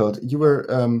difficult. You were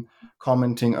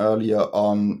commenting earlier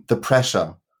on the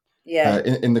pressure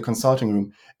in the consulting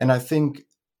room, and I think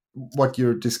what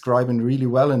you're describing really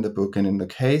well in the book and in the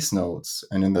case notes,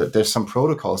 and there's some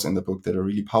protocols in the book that are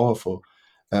really powerful.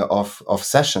 Of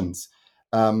sessions,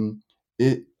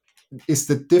 it is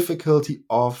the difficulty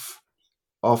of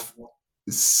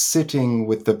sitting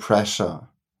with the pressure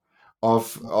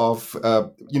of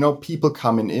people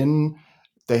coming in,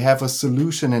 they have a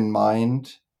solution in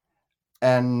mind,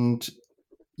 and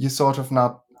you're sort of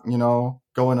not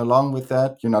going along with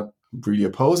that. You're not really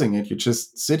opposing it. You're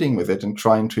just sitting with it and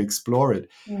trying to explore it,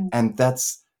 and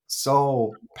that's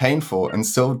so painful and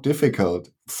so difficult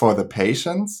for the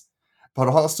patients, but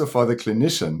also for the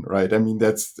clinician, right? I mean,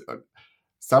 that's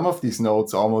some of these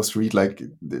notes almost read like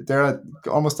they're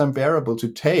almost unbearable to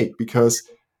take, because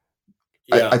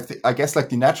I guess like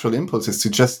the natural impulse is to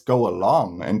just go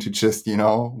along and to just,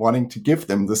 wanting to give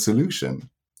them the solution.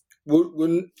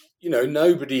 Well,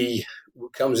 nobody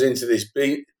comes into this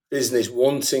business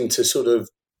wanting to sort of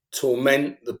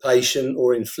torment the patient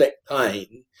or inflict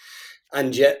pain.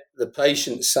 And yet the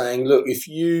patient's saying, look, if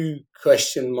you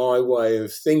question my way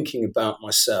of thinking about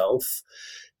myself,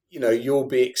 you'll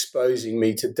be exposing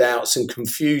me to doubts and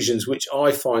confusions, which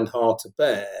I find hard to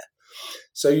bear.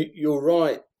 So you're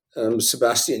right,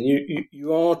 Sebastian,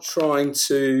 you are trying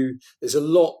to, there's a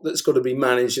lot that's got to be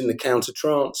managed in the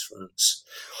countertransference.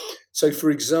 So,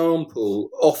 for example,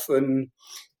 often,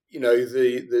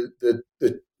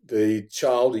 the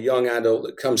child, a young adult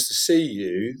that comes to see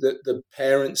you, that the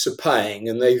parents are paying,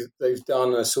 and they've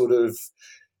done a sort of,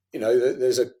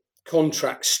 there's a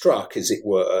contract struck, as it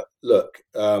were. Look,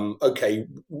 okay,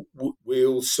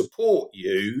 we'll support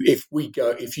you if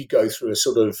you go through a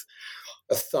sort of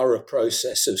a thorough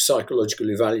process of psychological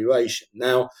evaluation.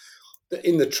 Now,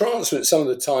 in the transference, some of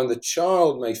the time the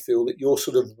child may feel that you're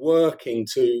sort of working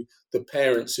to the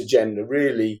parents' agenda,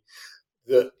 really,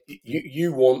 that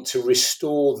you want to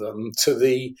restore them to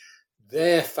the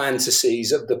their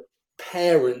fantasies of the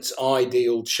parent's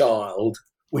ideal child,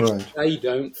 which they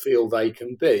don't feel they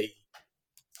can be.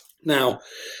 Now,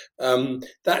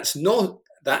 that's not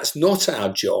our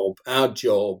job. Our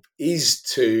job is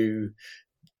to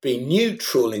be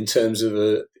neutral in terms of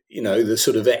the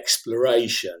sort of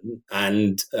exploration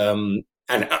and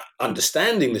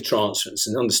understanding the transference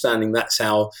and understanding that's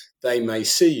how they may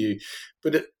see you.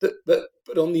 But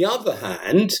on the other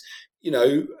hand,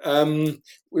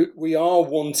 we are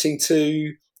wanting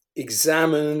to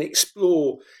examine and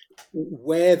explore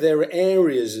where there are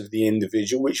areas of the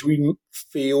individual which we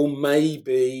feel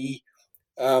maybe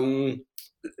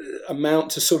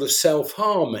amount to sort of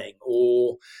self-harming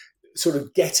or sort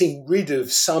of getting rid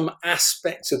of some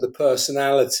aspect of the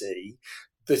personality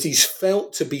that is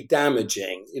felt to be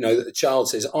damaging. That the child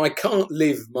says, I can't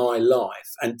live my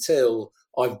life until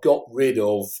I've got rid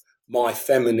of my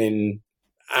feminine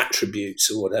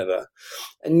attributes or whatever.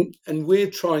 And we're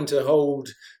trying to hold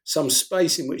some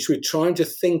space in which we're trying to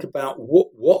think about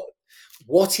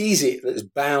what is it that's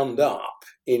bound up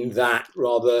in that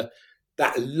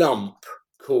lump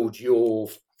called your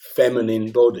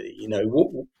feminine body,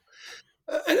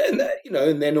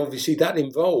 and then obviously that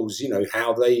involves,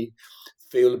 how they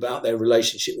feel about their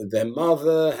relationship with their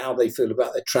mother, how they feel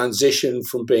about their transition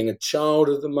from being a child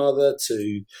of the mother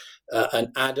to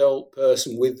an adult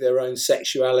person with their own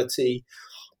sexuality.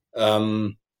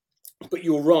 But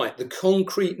you're right, the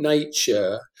concrete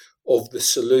nature of the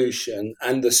solution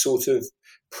and the sort of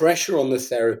pressure on the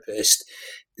therapist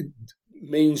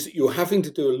means that you're having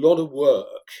to do a lot of work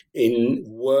in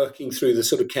working through the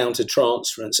sort of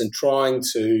counter-transference and trying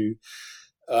to,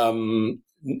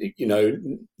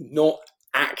 not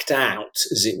act out,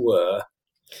 as it were,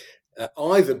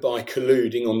 either by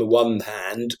colluding on the one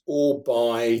hand or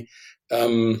by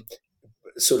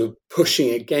sort of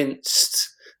pushing against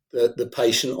the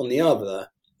patient on the other.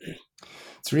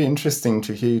 It's really interesting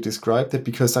to hear you describe that,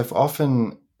 because I've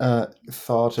often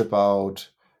thought about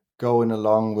going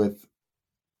along with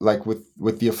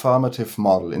the affirmative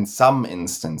model in some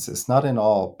instances, not in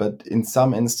all, but in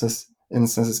some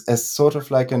instances as sort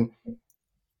of like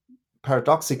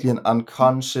paradoxically an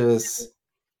unconscious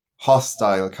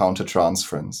hostile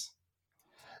countertransference.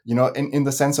 In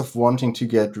the sense of wanting to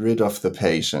get rid of the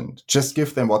patient, just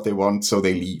give them what they want so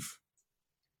they leave.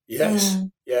 Yes.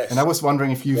 And I was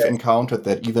wondering if you've encountered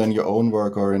that either in your own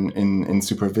work or in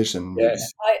supervision.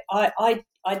 Yes.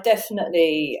 I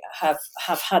definitely have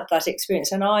had that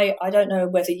experience. And I don't know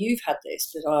whether you've had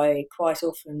this, but I quite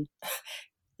often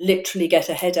literally get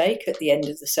a headache at the end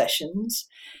of the sessions.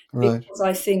 Right. Because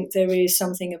I think there is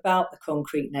something about the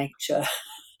concrete nature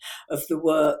of the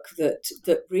work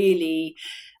that really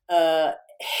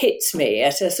hits me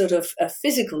at a sort of a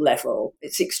physical level.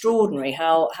 It's extraordinary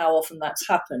how often that's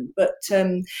happened. But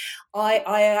I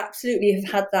absolutely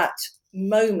have had that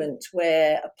moment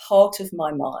where a part of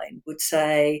my mind would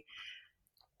say,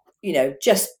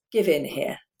 just give in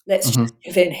here. Let's just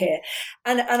give in here.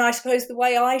 And I suppose the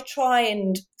way I try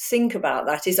and think about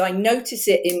that is I notice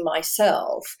it in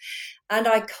myself, and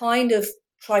I kind of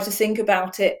try to think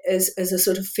about it as a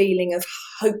sort of feeling of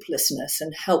hopelessness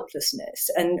and helplessness,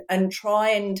 and try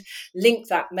and link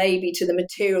that maybe to the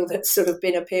material that's sort of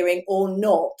been appearing or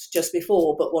not just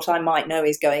before, but what I might know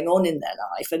is going on in their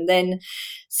life, and then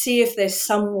see if there's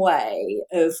some way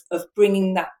of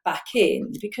bringing that back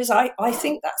in. Because I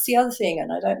think that's the other thing,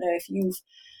 and I don't know if you've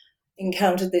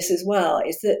encountered this as well,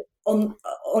 is that on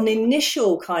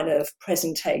initial kind of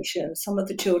presentation, some of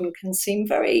the children can seem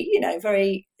very,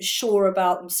 very sure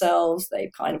about themselves. They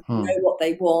kind of know what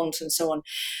they want and so on.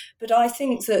 But I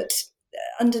think that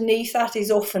underneath that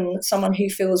is often someone who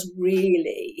feels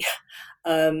really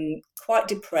quite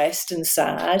depressed and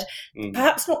sad,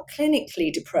 perhaps not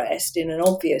clinically depressed in an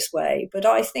obvious way, but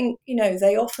I think,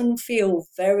 they often feel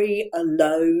very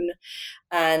alone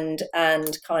and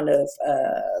kind of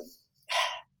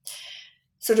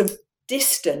sort of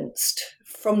distanced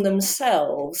from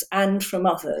themselves and from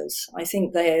others. I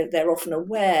think they're often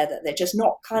aware that they're just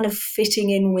not kind of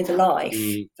fitting in with life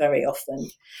very often.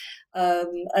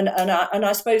 And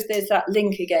I suppose there's that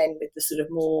link again with the sort of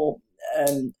more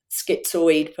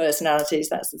schizoid personalities.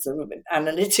 That's the sort of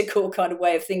analytical kind of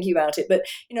way of thinking about it. But,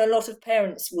 a lot of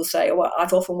parents will say, well,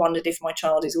 I've often wondered if my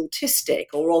child is autistic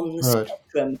or on the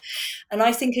spectrum. And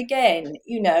I think, again,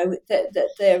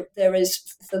 that there is,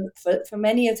 for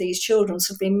many of these children,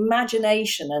 sort of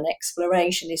imagination and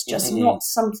exploration is just not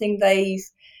something they've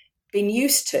been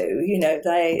used to,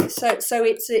 so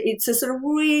it's a sort of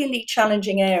really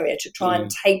challenging area to try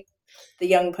and take the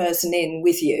young person in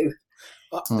with you.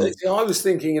 I was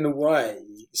thinking in a way,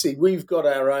 see, we've got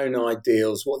our own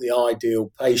ideals, what the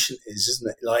ideal patient is,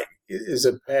 isn't it? Like, as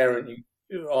a parent,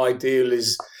 your ideal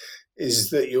is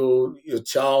that your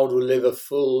child will live a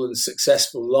full and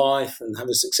successful life and have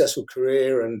a successful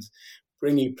career and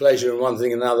bring you pleasure in one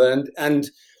thing and another. And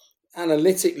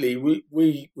analytically,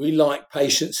 we like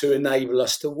patients who enable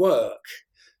us to work.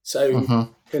 So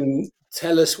can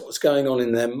tell us what's going on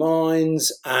in their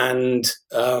minds and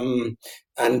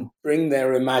bring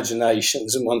their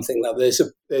imaginations and one thing that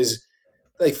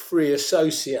they free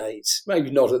associate,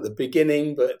 maybe not at the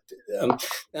beginning, but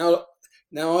now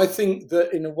I think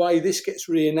that in a way this gets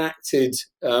reenacted,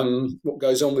 what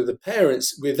goes on with the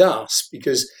parents with us,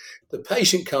 because the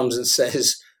patient comes and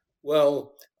says,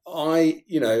 well, I'm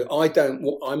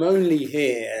only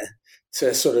here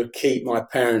to sort of keep my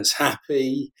parents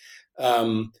happy.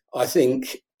 I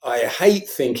hate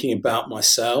thinking about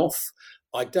myself.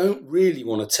 I don't really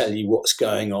want to tell you what's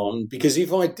going on, because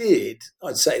if I did,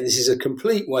 I'd say this is a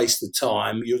complete waste of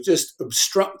time. You're just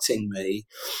obstructing me.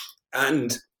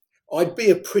 And I'd be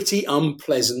a pretty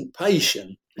unpleasant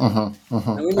patient. And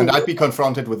I'd be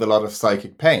confronted with a lot of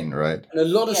psychic pain, right? And a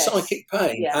lot of psychic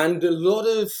pain and a lot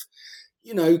of,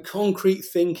 concrete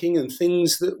thinking and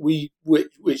things that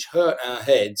which hurt our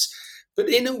heads. But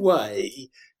in a way,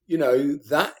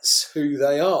 that's who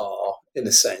they are, in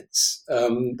a sense.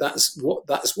 That's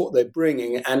what they're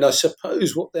bringing. And I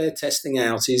suppose what they're testing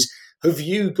out is, have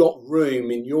you got room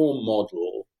in your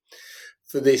model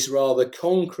for this rather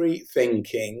concrete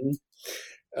thinking,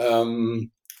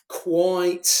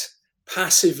 quite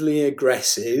passively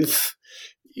aggressive,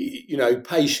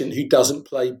 patient who doesn't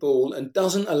play ball and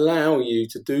doesn't allow you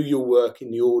to do your work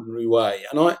in the ordinary way.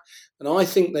 And I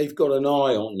think they've got an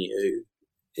eye on you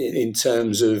in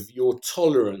terms of your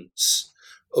tolerance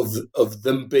of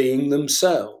them being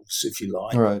themselves, if you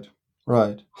like.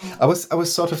 Right. I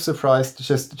was sort of surprised,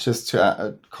 just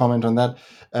to comment on that,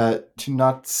 to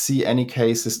not see any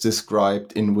cases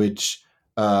described in which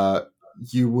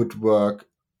you would work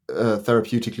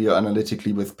therapeutically or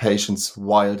analytically with patients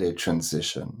while they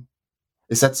transition.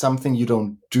 Is that something you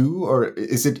don't do, or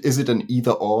is it an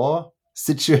either or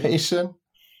situation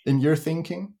in your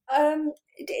thinking?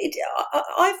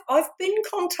 I've been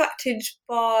contacted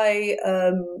by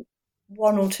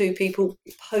one or two people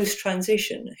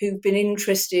post-transition who've been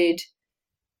interested,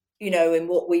 in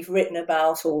what we've written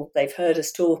about, or they've heard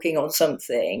us talking on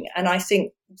something, and I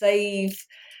think they've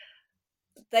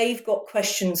got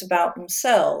questions about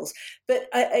themselves. But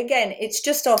again, it's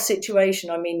just our situation.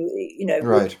 I mean,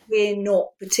 right. We're not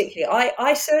particularly.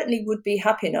 I certainly would be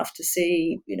happy enough to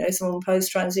see, someone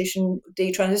post-transition,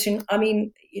 detransition. I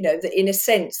mean, in a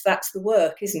sense, that's the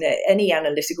work, isn't it? Any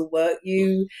analytical work,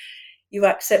 you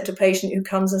accept a patient who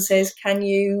comes and says, "Can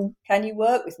you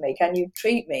work with me? Can you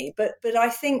treat me?" But I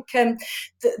think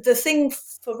the thing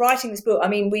for writing this book, I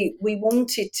mean, we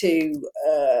wanted to.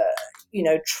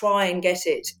 Try and get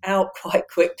it out quite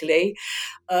quickly.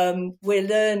 We're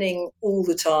learning all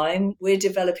the time. We're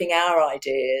developing our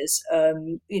ideas,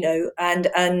 and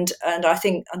I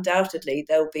think undoubtedly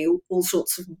there'll be all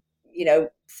sorts of,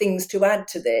 things to add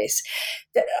to this.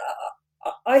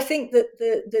 I think that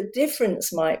the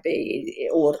difference might be,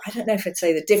 or I don't know if I'd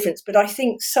say the difference, but I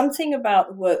think something about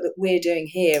the work that we're doing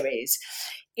here is,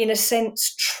 in a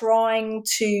sense, trying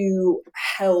to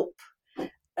help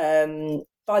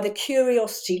by the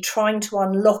curiosity, trying to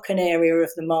unlock an area of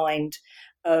the mind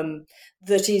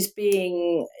that is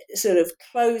being sort of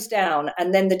closed down,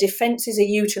 and then the defences are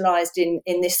utilised in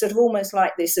this sort of almost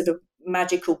like this sort of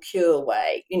magical cure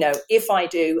way. If I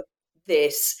do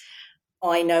this,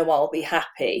 I know I'll be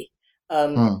happy,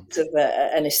 sort of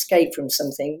an escape from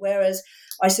something. Whereas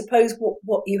I suppose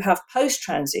what you have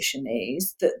post-transition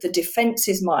is that the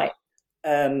defences might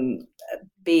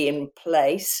be in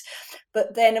place,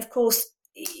 but then, of course,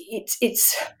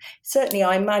 it's certainly,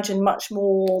 I imagine, much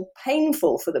more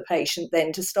painful for the patient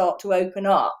then to start to open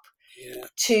up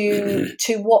to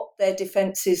what their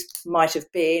defences might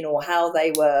have been, or how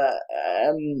they were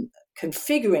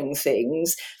configuring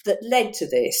things that led to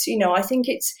this. I think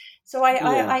it's so.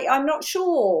 I'm not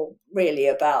sure really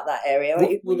about that area.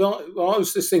 I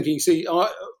was just thinking. See,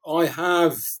 I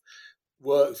have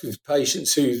worked with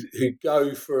patients who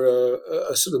go for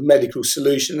a sort of medical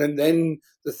solution, and then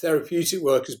the therapeutic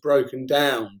work is broken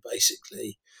down,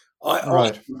 basically.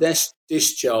 I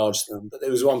discharged them, but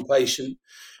there was one patient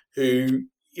who,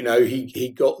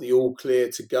 he got the all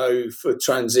clear to go for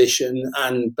transition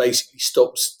and basically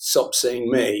stopped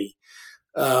seeing me.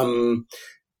 And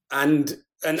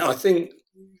I think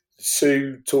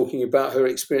Sue, talking about her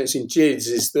experience in GIDS,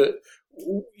 is that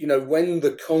when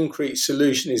the concrete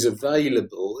solution is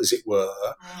available, as it were,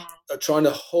 trying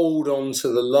to hold on to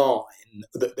the line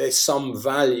that there's some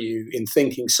value in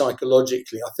thinking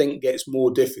psychologically, I think gets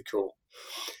more difficult.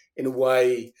 In a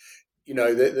way,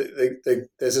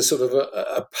 there's a sort of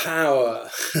a power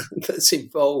that's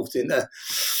involved in a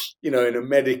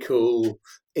medical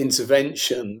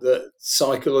intervention that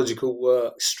psychological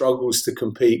work struggles to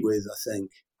compete with, I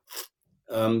think.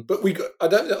 But I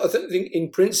don't think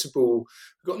in principle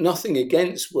we've got nothing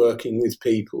against working with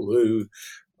people who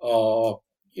are,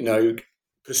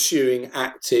 pursuing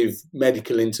active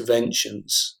medical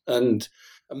interventions, and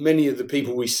many of the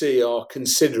people we see are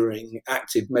considering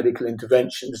active medical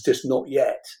interventions, just not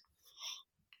yet.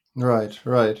 Right.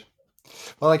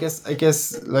 Well, I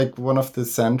guess like one of the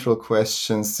central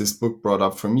questions this book brought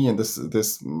up for me, and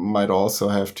this might also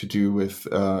have to do with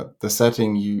the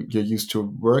setting you're used to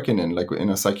working in, like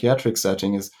in a psychiatric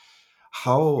setting, is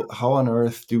how on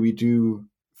earth do we do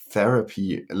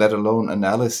therapy, let alone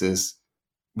analysis,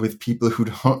 with people who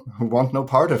want no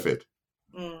part of it?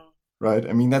 Right?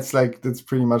 I mean, that's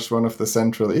pretty much one of the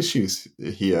central issues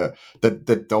here,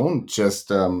 that don't just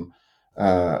belong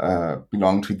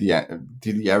to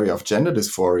the area of gender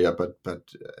dysphoria, but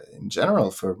in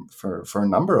general for a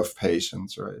number of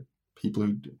patients, right? People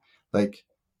who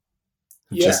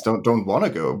just don't want to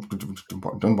go,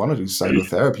 don't want to do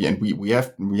psychotherapy, and we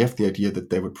have the idea that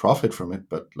they would profit from it,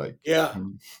 but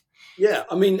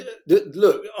I mean,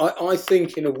 look, I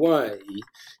think in a way,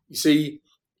 you see,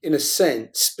 in a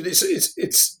sense, but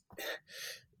it's.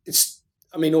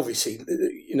 I mean, obviously,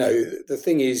 the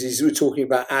thing is we're talking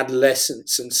about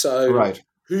adolescence, and so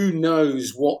who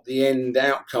knows what the end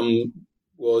outcome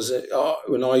was.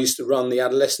 When I used to run the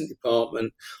adolescent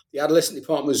department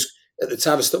was at the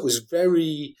Tavistock was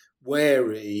very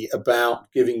wary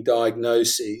about giving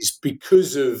diagnoses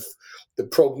because of the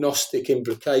prognostic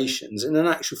implications. And in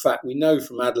actual fact, we know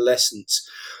from adolescence,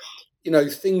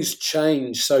 things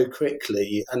change so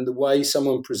quickly, and the way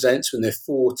someone presents when they're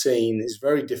 14 is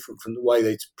very different from the way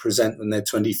they present when they're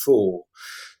 24.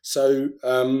 So,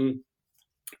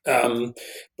 but I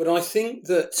think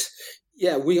that,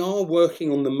 we are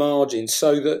working on the margin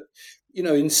so that,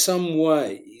 in some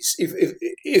ways,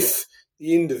 if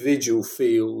the individual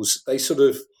feels they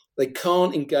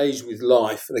can't engage with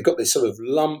life, they've got this sort of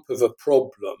lump of a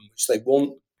problem which they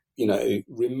want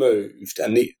removed,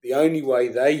 and the only way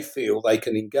they feel they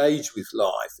can engage with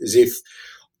life is if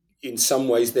in some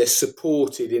ways they're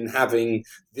supported in having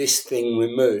this thing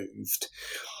removed.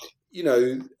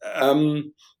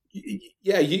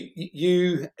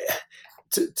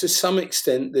 To some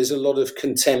extent there's a lot of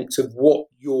contempt of what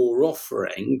you're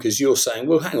offering, because you're saying,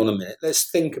 well, hang on a minute,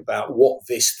 let's think about what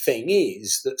this thing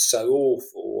is that's so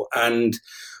awful, and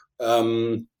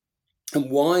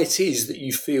why it is that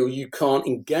you feel you can't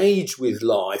engage with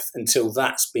life until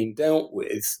that's been dealt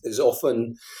with, as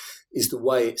often is the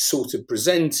way it's sort of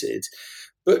presented.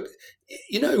 But,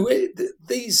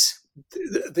 these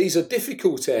are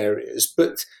difficult areas,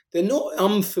 but they're not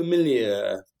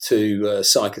unfamiliar to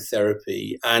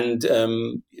psychotherapy. And,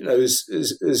 as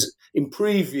in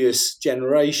previous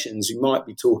generations, you might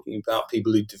be talking about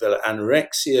people who develop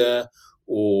anorexia,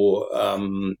 or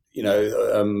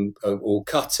or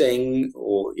cutting,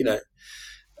 or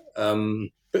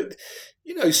but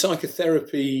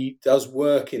psychotherapy does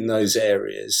work in those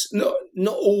areas, not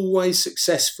always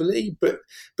successfully, but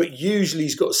usually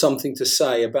it's got something to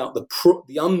say about the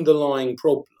underlying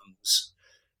problems.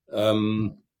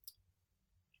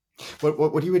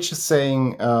 What you were just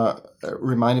saying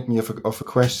reminded me of a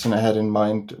question I had in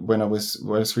mind when I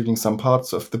was reading some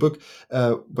parts of the book,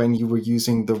 when you were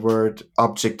using the word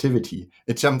objectivity.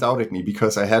 It jumped out at me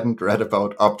because I hadn't read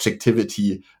about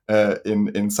objectivity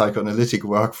in psychoanalytic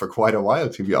work for quite a while,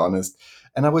 to be honest.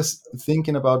 And I was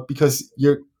thinking about, because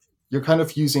you're kind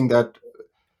of using that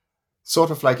sort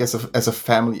of like as a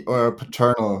family or a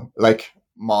paternal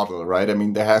model, right? I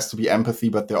mean, there has to be empathy,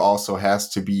 but there also has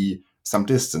to be some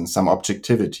distance, some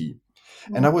objectivity.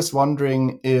 Mm-hmm. And I was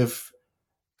wondering if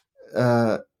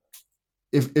the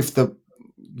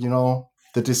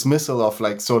dismissal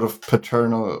of sort of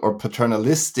paternal or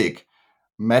paternalistic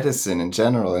medicine in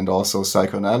general, and also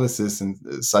psychoanalysis and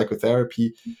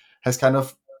psychotherapy, has kind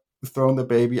of thrown the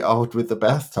baby out with the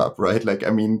bathtub, right?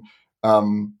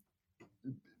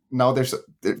 Now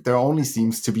there only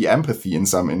seems to be empathy in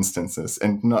some instances,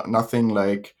 and nothing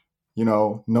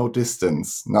no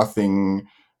distance, nothing,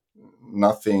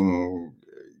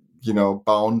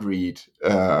 boundaried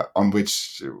on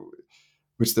which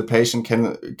the patient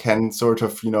can sort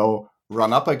of,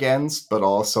 run up against, but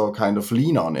also kind of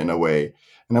lean on in a way.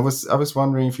 And I was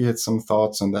wondering if you had some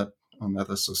thoughts on on that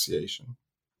association.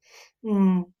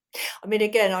 I mean,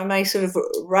 again, I may sort of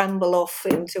ramble off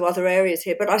into other areas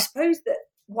here, but I suppose that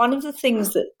one of the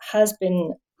things that has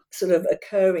been sort of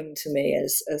occurring to me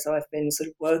as I've been sort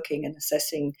of working and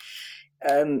assessing,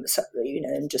 and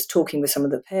just talking with some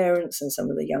of the parents and some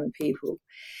of the young people,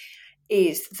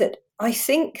 is that I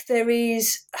think there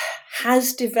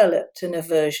has developed an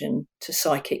aversion to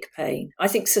psychic pain. I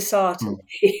think societally,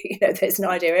 there's an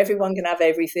idea everyone can have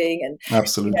everything, and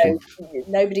absolutely,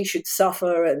 nobody should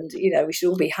suffer, and we should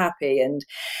all be happy. And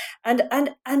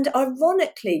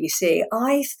ironically, you see,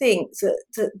 I think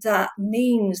that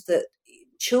means that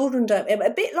children don't, a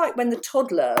bit like when the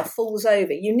toddler falls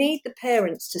over, you need the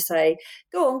parents to say,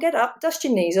 go on, get up, dust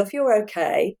your knees off, you're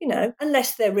okay,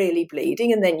 unless they're really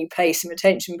bleeding, and then you pay some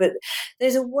attention. But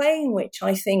there's a way in which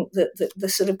I think that the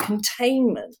sort of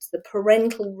containment, the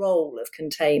parental role of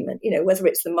containment, whether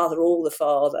it's the mother or the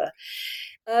father,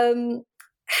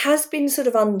 has been sort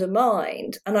of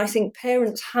undermined. And I think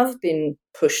parents have been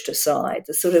pushed aside,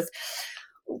 the sort of,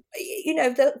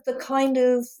 the kind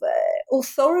of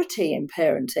authority in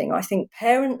parenting. I think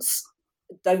parents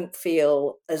don't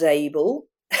feel as able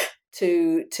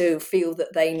to feel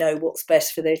that they know what's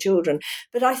best for their children.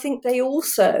 But I think they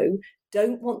also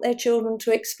don't want their children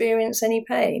to experience any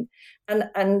pain.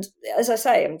 And as I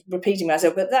say, I'm repeating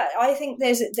myself, but that I think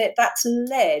that's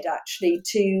led actually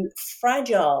to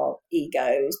fragile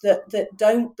egos that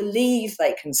don't believe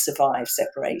they can survive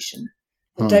separation.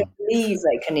 Don't believe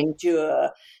they can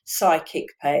endure psychic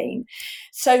pain.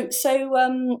 So I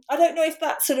don't know if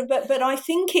that's sort of, but I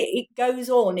think it goes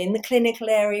on in the clinical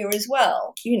area as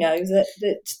well.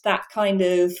 That kind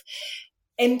of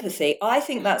empathy. I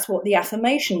think that's what the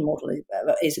affirmation model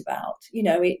is about.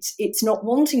 It's not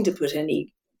wanting to put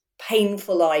any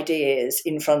painful ideas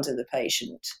in front of the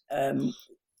patient. I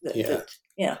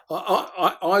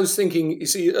was thinking. You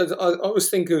see, I always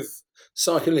think of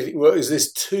psychoanalytic work as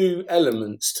there's two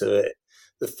elements to it.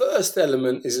 The first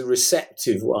element is a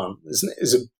receptive one, isn't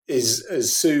it? Is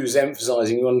as Sue's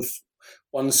emphasising,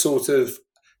 one sort of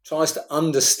tries to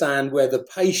understand where the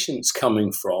patient's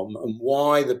coming from and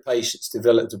why the patient's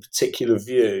developed a particular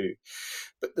view.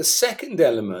 But the second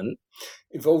element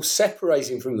involves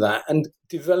separating from that and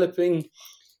developing,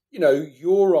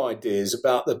 your ideas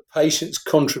about the patient's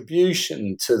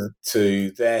contribution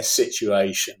to their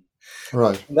situation.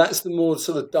 Right. And that's the more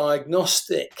sort of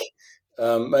diagnostic,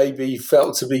 maybe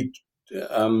felt to be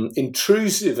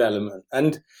intrusive element.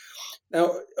 And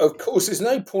now, of course, there's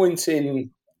no point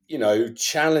in,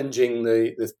 challenging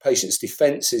the patient's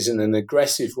defences in an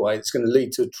aggressive way that's going to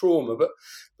lead to trauma.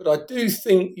 But I do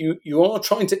think you are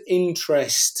trying to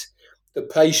interest the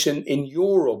patient in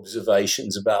your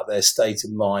observations about their state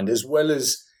of mind, as well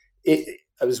as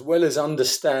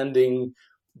understanding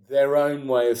their own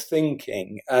way of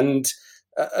thinking. And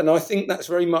I think that's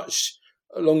very much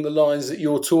along the lines that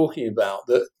you're talking about,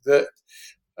 that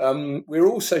we're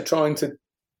also trying to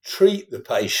treat the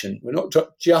patient. We're not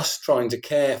just trying to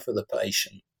care for the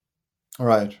patient.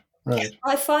 Right.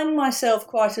 I find myself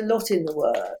quite a lot in the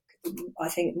work, I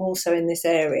think more so in this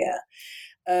area,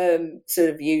 sort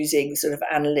of using sort of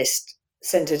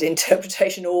analyst-centered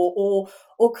interpretation or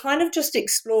kind of just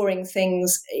exploring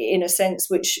things in a sense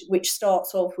which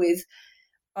starts off with,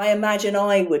 I imagine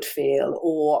I would feel,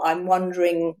 or I'm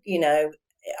wondering,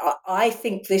 I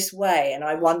think this way and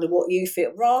I wonder what you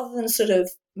feel, rather than sort of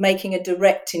making a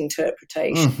direct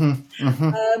interpretation.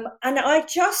 And I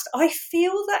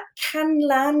feel that can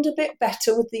land a bit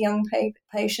better with the young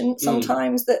patient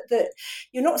sometimes, that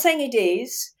you're not saying it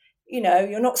is,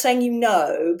 you're not saying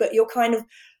but you're kind of,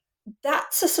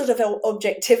 that's a sort of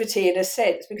objectivity in a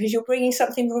sense, because you're bringing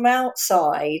something from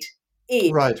outside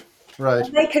in. Right.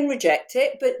 And they can reject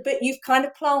it, but you've kind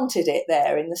of planted it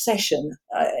there in the session.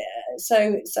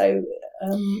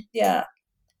 Yeah.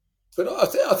 But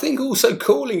I think also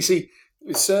calling,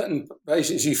 with certain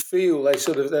patients, you feel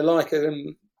they're like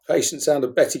patients out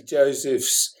of Betty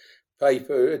Joseph's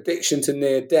paper, Addiction to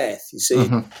Near Death. You see,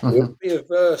 you'll be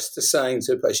averse to saying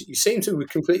to a patient, you seem to be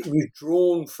completely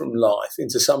withdrawn from life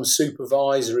into some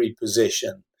supervisory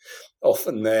position.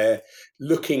 Often they're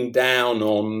looking down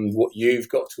on what you've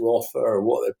got to offer or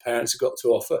what their parents have got to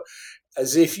offer,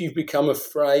 as if you've become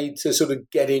afraid to sort of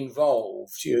get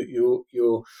involved.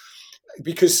 You're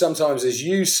because sometimes, as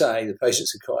you say, the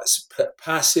patients are quite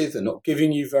passive. They're not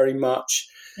giving you very much,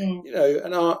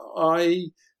 And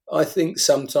I think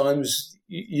sometimes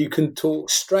you can talk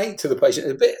straight to the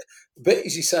patient a bit,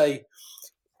 as you say.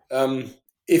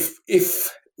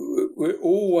 If we're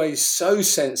always so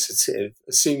sensitive,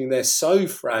 assuming they're so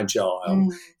fragile,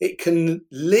 it can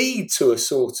lead to a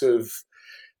sort of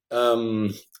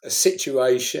a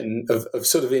situation of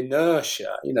sort of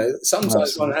inertia. Sometimes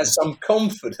Absolutely. one has some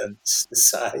confidence to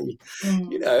say,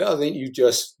 I think you've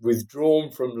just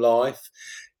withdrawn from life.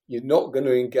 You're not going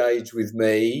to engage with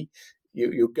me.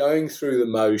 You're going through the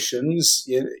motions.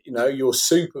 You're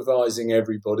supervising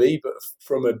everybody, but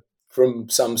from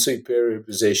some superior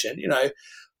position.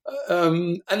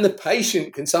 And the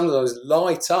patient can sometimes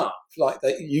light up like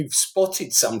you've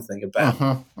spotted something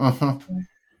about.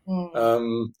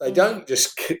 They don't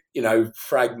just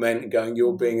fragment and going,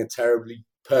 you're being a terribly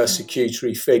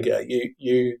persecutory figure.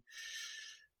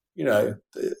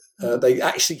 They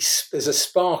actually, there's a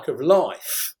spark of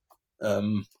life.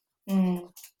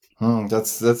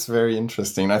 That's very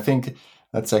interesting. I think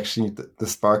that's actually the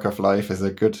spark of life is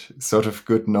a good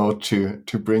note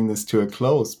to bring this to a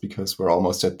close, because we're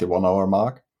almost at the 1 hour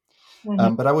mark.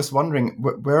 But I was wondering,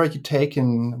 where are you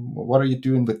what are you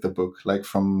doing with the book? Like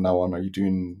from now on, are you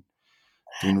doing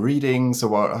readings, or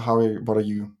what are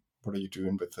you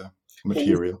doing with the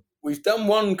material? We've done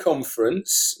one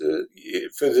conference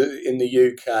in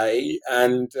the UK,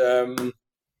 and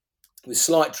with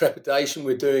slight trepidation,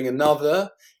 we're doing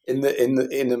another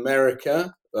in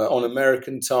America on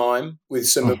American time with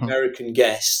some American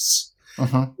guests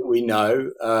that we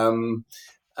know,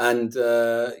 and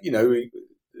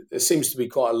there seems to be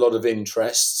quite a lot of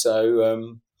interest.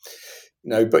 So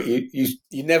but you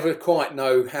never quite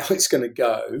know how it's going to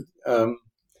go.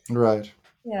 Right.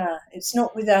 Yeah, it's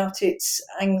not without its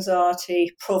anxiety,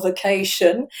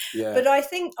 provocation. Yeah. But I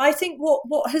think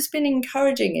what has been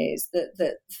encouraging is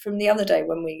that from the other day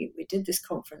when we did this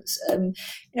conference,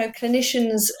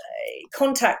 clinicians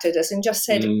contacted us and just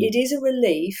said it is a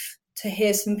relief to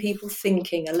hear some people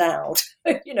thinking aloud,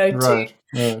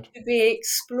 to be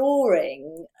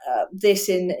exploring this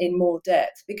in more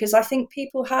depth, because I think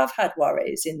people have had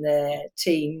worries in their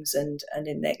teams and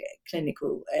in their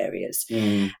clinical areas.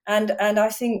 And I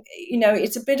think,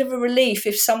 it's a bit of a relief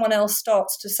if someone else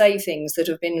starts to say things that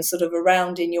have been sort of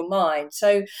around in your mind.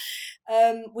 So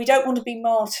we don't want to be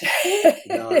martyrs.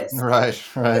 No. Right.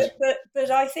 But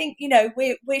I think,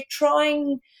 we're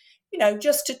trying,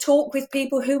 just to talk with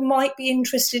people who might be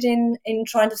interested in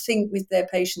trying to think with their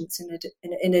patients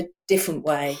in a different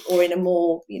way, or in a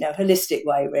more, holistic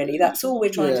way, really. That's all we're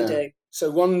trying to do.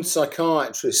 So one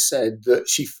psychiatrist said that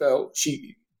she felt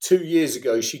 2 years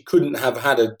ago, she couldn't have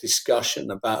had a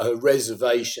discussion about her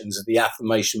reservations of the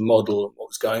affirmation model and what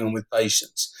was going on with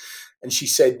patients. And she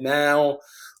said now,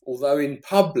 although in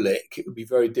public it would be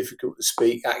very difficult to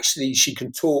speak, actually she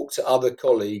can talk to other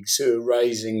colleagues who are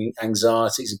raising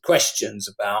anxieties and questions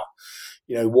about,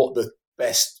 what the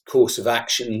best course of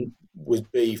action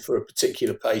would be for a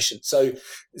particular patient. So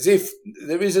as if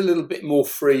there is a little bit more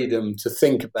freedom to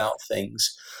think about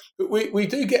things. But we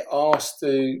do get asked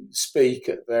to speak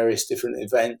at various different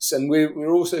events, and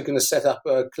we're also going to set up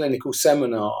a clinical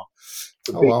seminar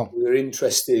for people who are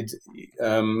interested.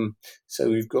 So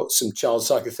we've got some child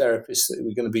psychotherapists that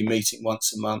we're going to be meeting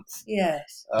once a month.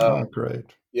 Yes.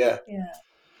 Great. Yeah.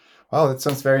 Wow, that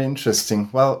sounds very interesting.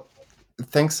 Well,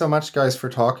 thanks so much, guys, for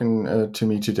talking to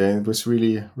me today. It was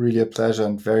really, really a pleasure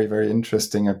and very, very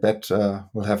interesting. I bet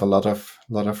we'll have a lot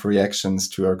of reactions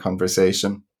to our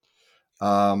conversation.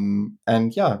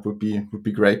 And yeah, it would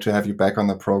be great to have you back on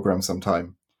the program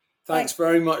sometime. Thanks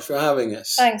very much for having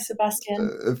us. Thanks,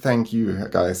 Sebastian. Thank you,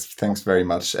 guys. Thanks very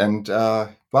much. And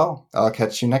I'll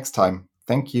catch you next time.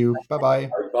 Thank you.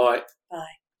 Bye-bye. Bye.